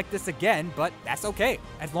season like this again, but that's okay.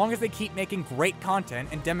 As long as they keep making great content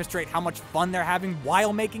and demonstrate how much fun they're having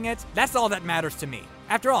while making it, that's all that matters to me.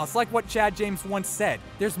 After all, it's like what Chad James once said,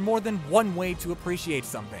 there's more than one way to appreciate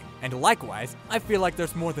something. And likewise, I feel like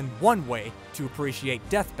there's more than one way to appreciate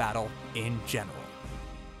Death Battle in general.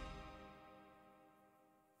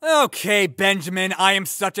 Okay, Benjamin, I am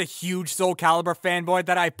such a huge Soul Calibur fanboy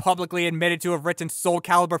that I publicly admitted to have written Soul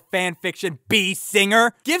Calibur fanfiction B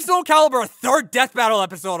Singer. Give Soul Calibur a third Death Battle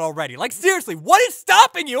episode already. Like seriously, what is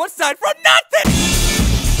stopping you aside from nothing?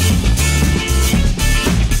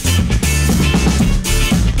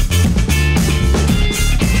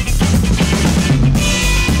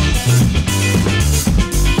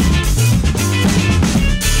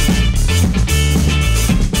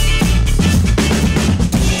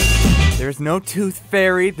 There's no Tooth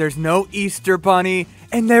Fairy, there's no Easter Bunny,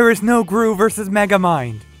 and there is no Gru versus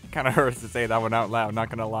Megamind. Kinda hurts to say that one out loud, not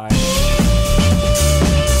gonna lie.